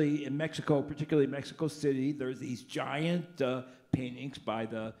 obviously in Mexico, particularly Mexico City, there's these giant paintings by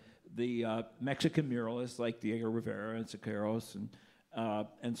the Mexican muralists like Diego Rivera and Siqueiros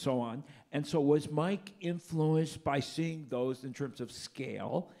and so on. And so was Mike influenced by seeing those in terms of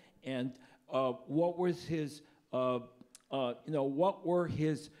scale? And what was his, you know, what were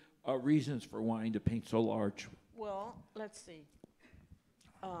his reasons for wanting to paint so large? Well, let's see.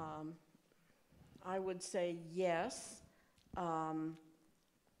 I would say yes. I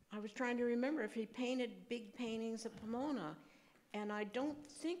was trying to remember if he painted big paintings of Pomona, and I don't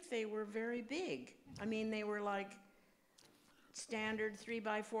think they were very big. I mean, they were like standard 3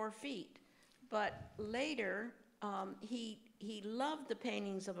 by 4 feet. But later, he loved the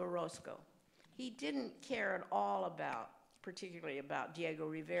paintings of Orozco. He didn't care at all particularly about Diego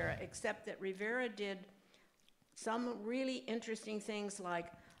Rivera, except that Rivera did some really interesting things like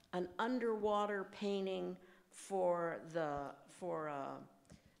an underwater painting for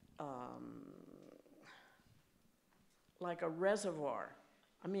like a reservoir.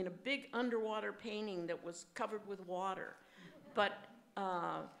 I mean, a big underwater painting that was covered with water. But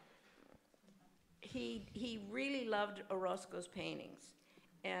he really loved Orozco's paintings.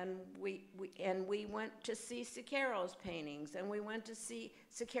 And we went to see Siqueiros paintings, and we went to see,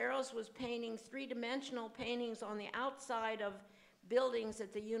 Siqueiros was painting three-dimensional paintings on the outside of buildings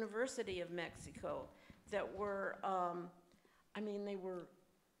at the University of Mexico that were, I mean, they were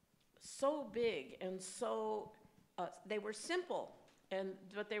so big and so, they were simple,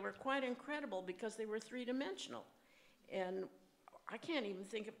 but they were quite incredible because they were three-dimensional. And I can't even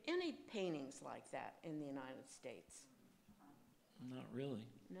think of any paintings like that in the United States. Not really.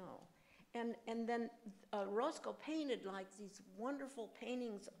 No. And then Roscoe painted like these wonderful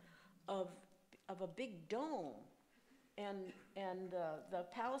paintings of a big dome. And the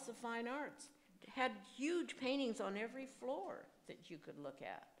Palace of Fine Arts had huge paintings on every floor that you could look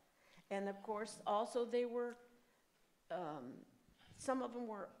at. And of course, also they were, some of them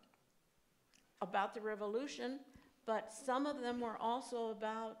were about the revolution, but some of them were also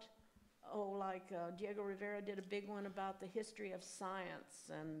about, Diego Rivera did a big one about the history of science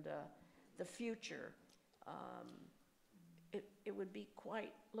and the future. It would be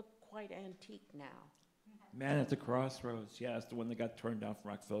look quite antique now. Man at the Crossroads, yeah, it's the one that got torn down from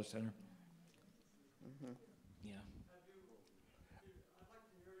Rockefeller Center. Mm-hmm. Yeah. I'd like to hear you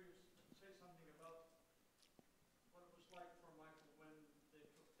say something about what it was like for Michael when they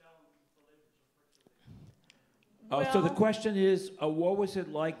took down the labors of Hercules. So the question is, what was it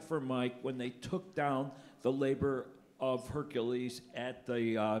like for Mike when they took down the labor of Hercules at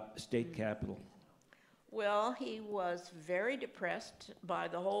the state capitol? Well, he was very depressed by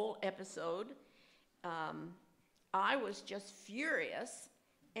the whole episode. I was just furious,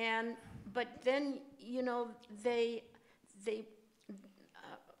 but then, you know, there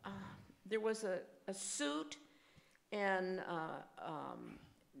was a suit, and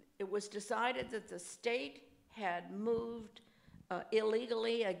it was decided that the state had moved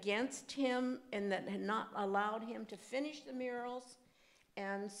illegally against him and that had not allowed him to finish the murals,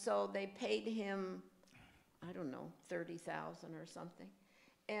 and so they paid him, I don't know, $30,000 or something,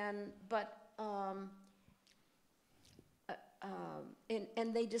 and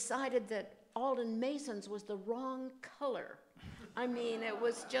they decided that Alden Mason's was the wrong color. I mean, it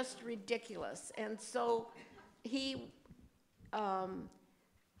was just ridiculous. And so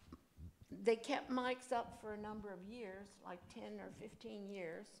they kept Mike's up for a number of years, like 10 or 15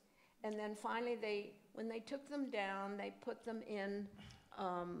 years. And then finally, when they took them down, they put them in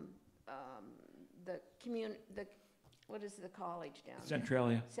what is the college down there?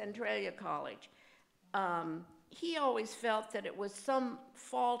 Centralia. Centralia College. He always felt that it was some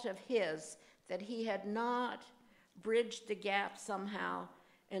fault of his that he had not bridged the gap somehow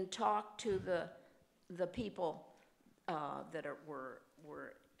and talked to the people that were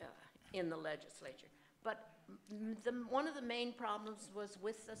in the legislature. But one of the main problems was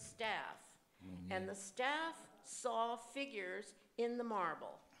with the staff. Mm-hmm. And the staff saw figures in the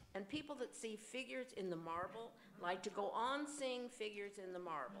marble. And people that see figures in the marble like to go on seeing figures in the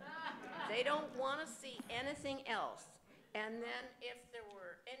marble. They don't want to see anything else. And then if there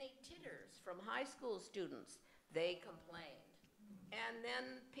were any titters from high school students, they complained. And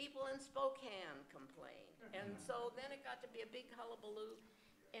then people in Spokane complained. And so then it got to be a big hullabaloo,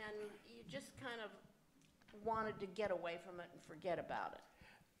 and you just kind of wanted to get away from it and forget about it.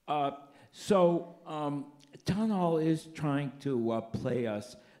 Town Hall is trying to play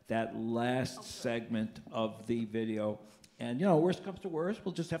us that last segment of the video. And, you know, worst comes to worst,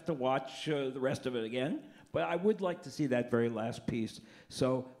 we'll just have to watch the rest of it again. But I would like to see that very last piece.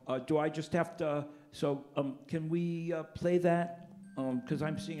 So do I just have to, can we play that? Because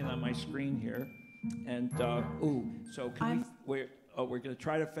I'm seeing it on my screen here. And, we're going to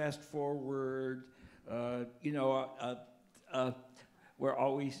try to fast forward. We're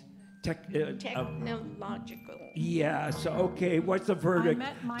always technological. Yeah, so okay, what's the verdict?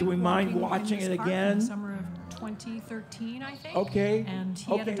 Do we mind watching it again? In the summer of 2013, I think. Okay. And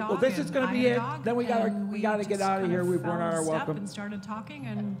he had a dog. Well, this is going to be it. Then we gotta get out of here. We've run our welcome. And started talking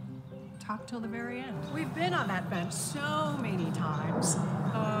and talked till the very end. We've been on that bench so many times.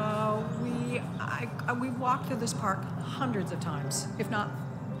 We've walked through this park hundreds of times, if not,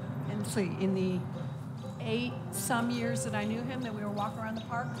 in the 8 some years that I knew him, that we were walking around the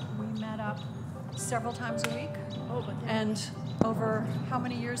park, we met up several times a week. And over how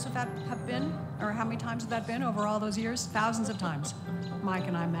many years have that been? Or how many times have that been over all those years? Thousands of times. Mike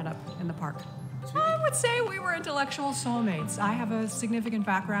and I met up in the park. I would say we were intellectual soulmates. I have a significant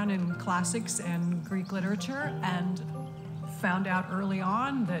background in classics and Greek literature, and found out early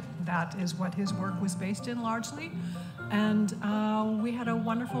on that that is what his work was based in largely. And we had a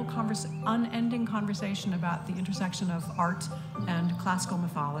wonderful, unending conversation about the intersection of art and classical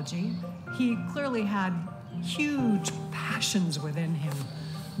mythology. He clearly had huge passions within him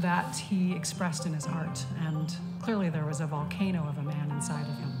that he expressed in his art. And clearly there was a volcano of a man inside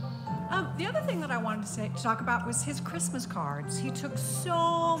of him. The other thing that I wanted to talk about was his Christmas cards. He took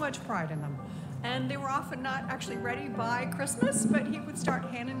so much pride in them. And they were often not actually ready by Christmas, but he would start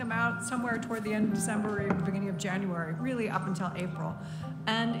handing them out somewhere toward the end of December or the beginning of January, really up until April.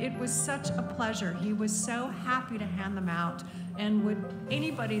 And it was such a pleasure. He was so happy to hand them out. And would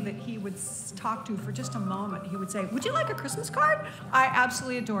anybody that he would talk to for just a moment, he would say, "Would you like a Christmas card?" I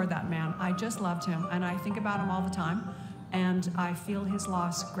absolutely adored that man. I just loved him, and I think about him all the time. And I feel his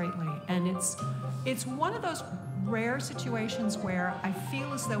loss greatly. And it's one of those rare situations where I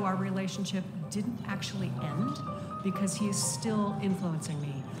feel as though our relationship didn't actually end, because he is still influencing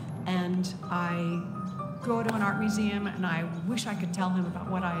me. And I go to an art museum and I wish I could tell him about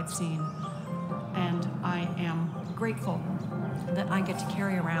what I had seen. And I am grateful that I get to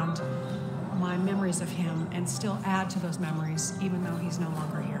carry around my memories of him and still add to those memories, even though he's no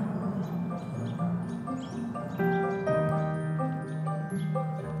longer here.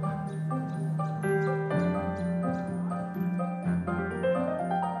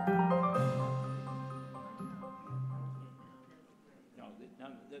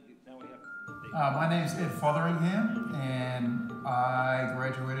 My name's Ed Fotheringham, and I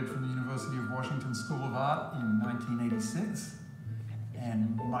graduated from the University of Washington School of Art in 1986,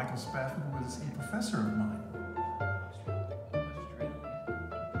 and Michael Spafford was a professor of mine.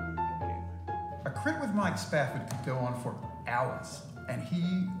 A crit with Mike Spafford could go on for hours, and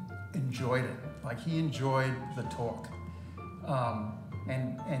he enjoyed it. Like, he enjoyed the talk.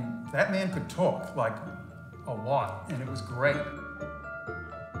 And that man could talk, like, a lot, and it was great.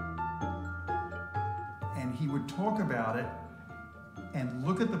 And he would talk about it and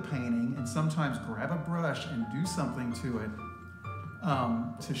look at the painting and sometimes grab a brush and do something to it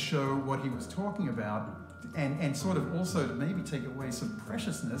to show what he was talking about, and sort of also to maybe take away some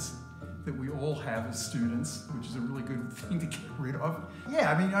preciousness that we all have as students, which is a really good thing to get rid of.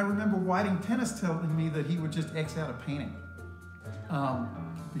 Yeah, I mean, I remember Whiting Tennis telling me that he would just X out a painting.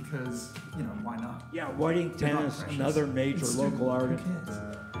 Because, you know, why not? Yeah, Whiting Tennis, another major local artist.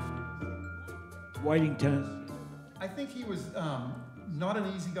 Whiting Tennis. I think he was not an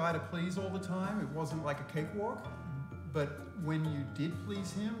easy guy to please all the time. It wasn't like a cakewalk. But when you did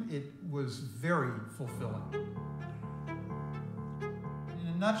please him, it was very fulfilling. In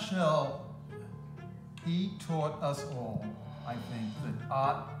a nutshell, he taught us all, I think, that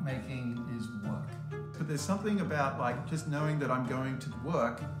art making is work. But there's something about, like, just knowing that I'm going to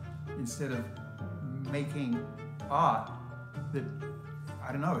work instead of making art that,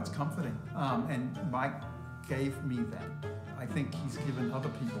 I don't know, it's comforting. And Mike gave me that. I think he's given other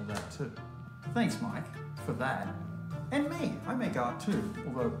people that too. Thanks, Mike, for that. And me, I make art too,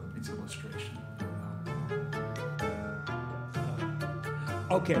 although it's illustration.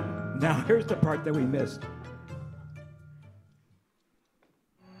 Okay, now here's the part that we missed.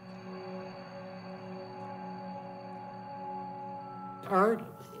 Art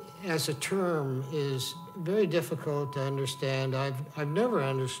as a term is very difficult to understand. I've never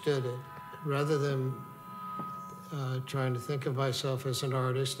understood it. Rather than trying to think of myself as an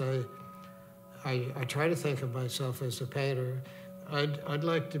artist, I try to think of myself as a painter. I'd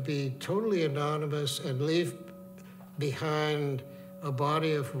like to be totally anonymous and leave behind a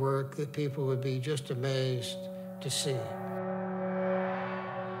body of work that people would be just amazed to see.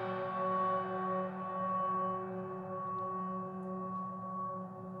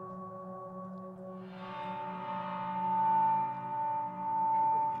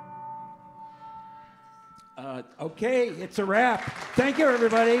 Okay, it's a wrap. Thank you,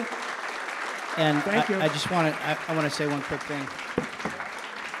 everybody. And Thank you. I just want to say one quick thing.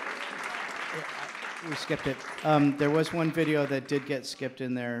 We skipped it. There was one video that did get skipped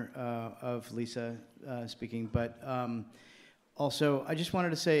in there of Lisa speaking, but also I just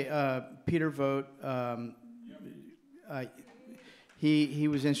wanted to say Peter Vogt. He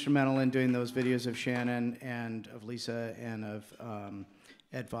was instrumental in doing those videos of Shannon and of Lisa and of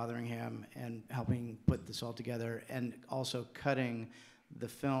Ed Fotheringham, and helping put this all together, and also cutting the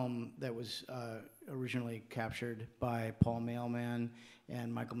film that was originally captured by Paul Mailman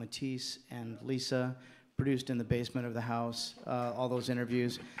and Michael Matisse and Lisa, produced in the basement of the house, all those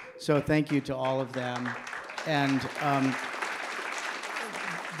interviews. So thank you to all of them. And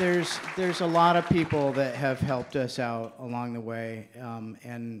there's a lot of people that have helped us out along the way,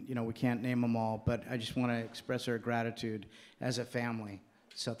 and you know, we can't name them all, but I just want to express our gratitude as a family.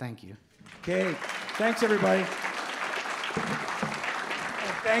 So thank you. Okay, thanks everybody. And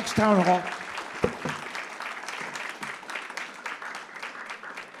thanks Town Hall.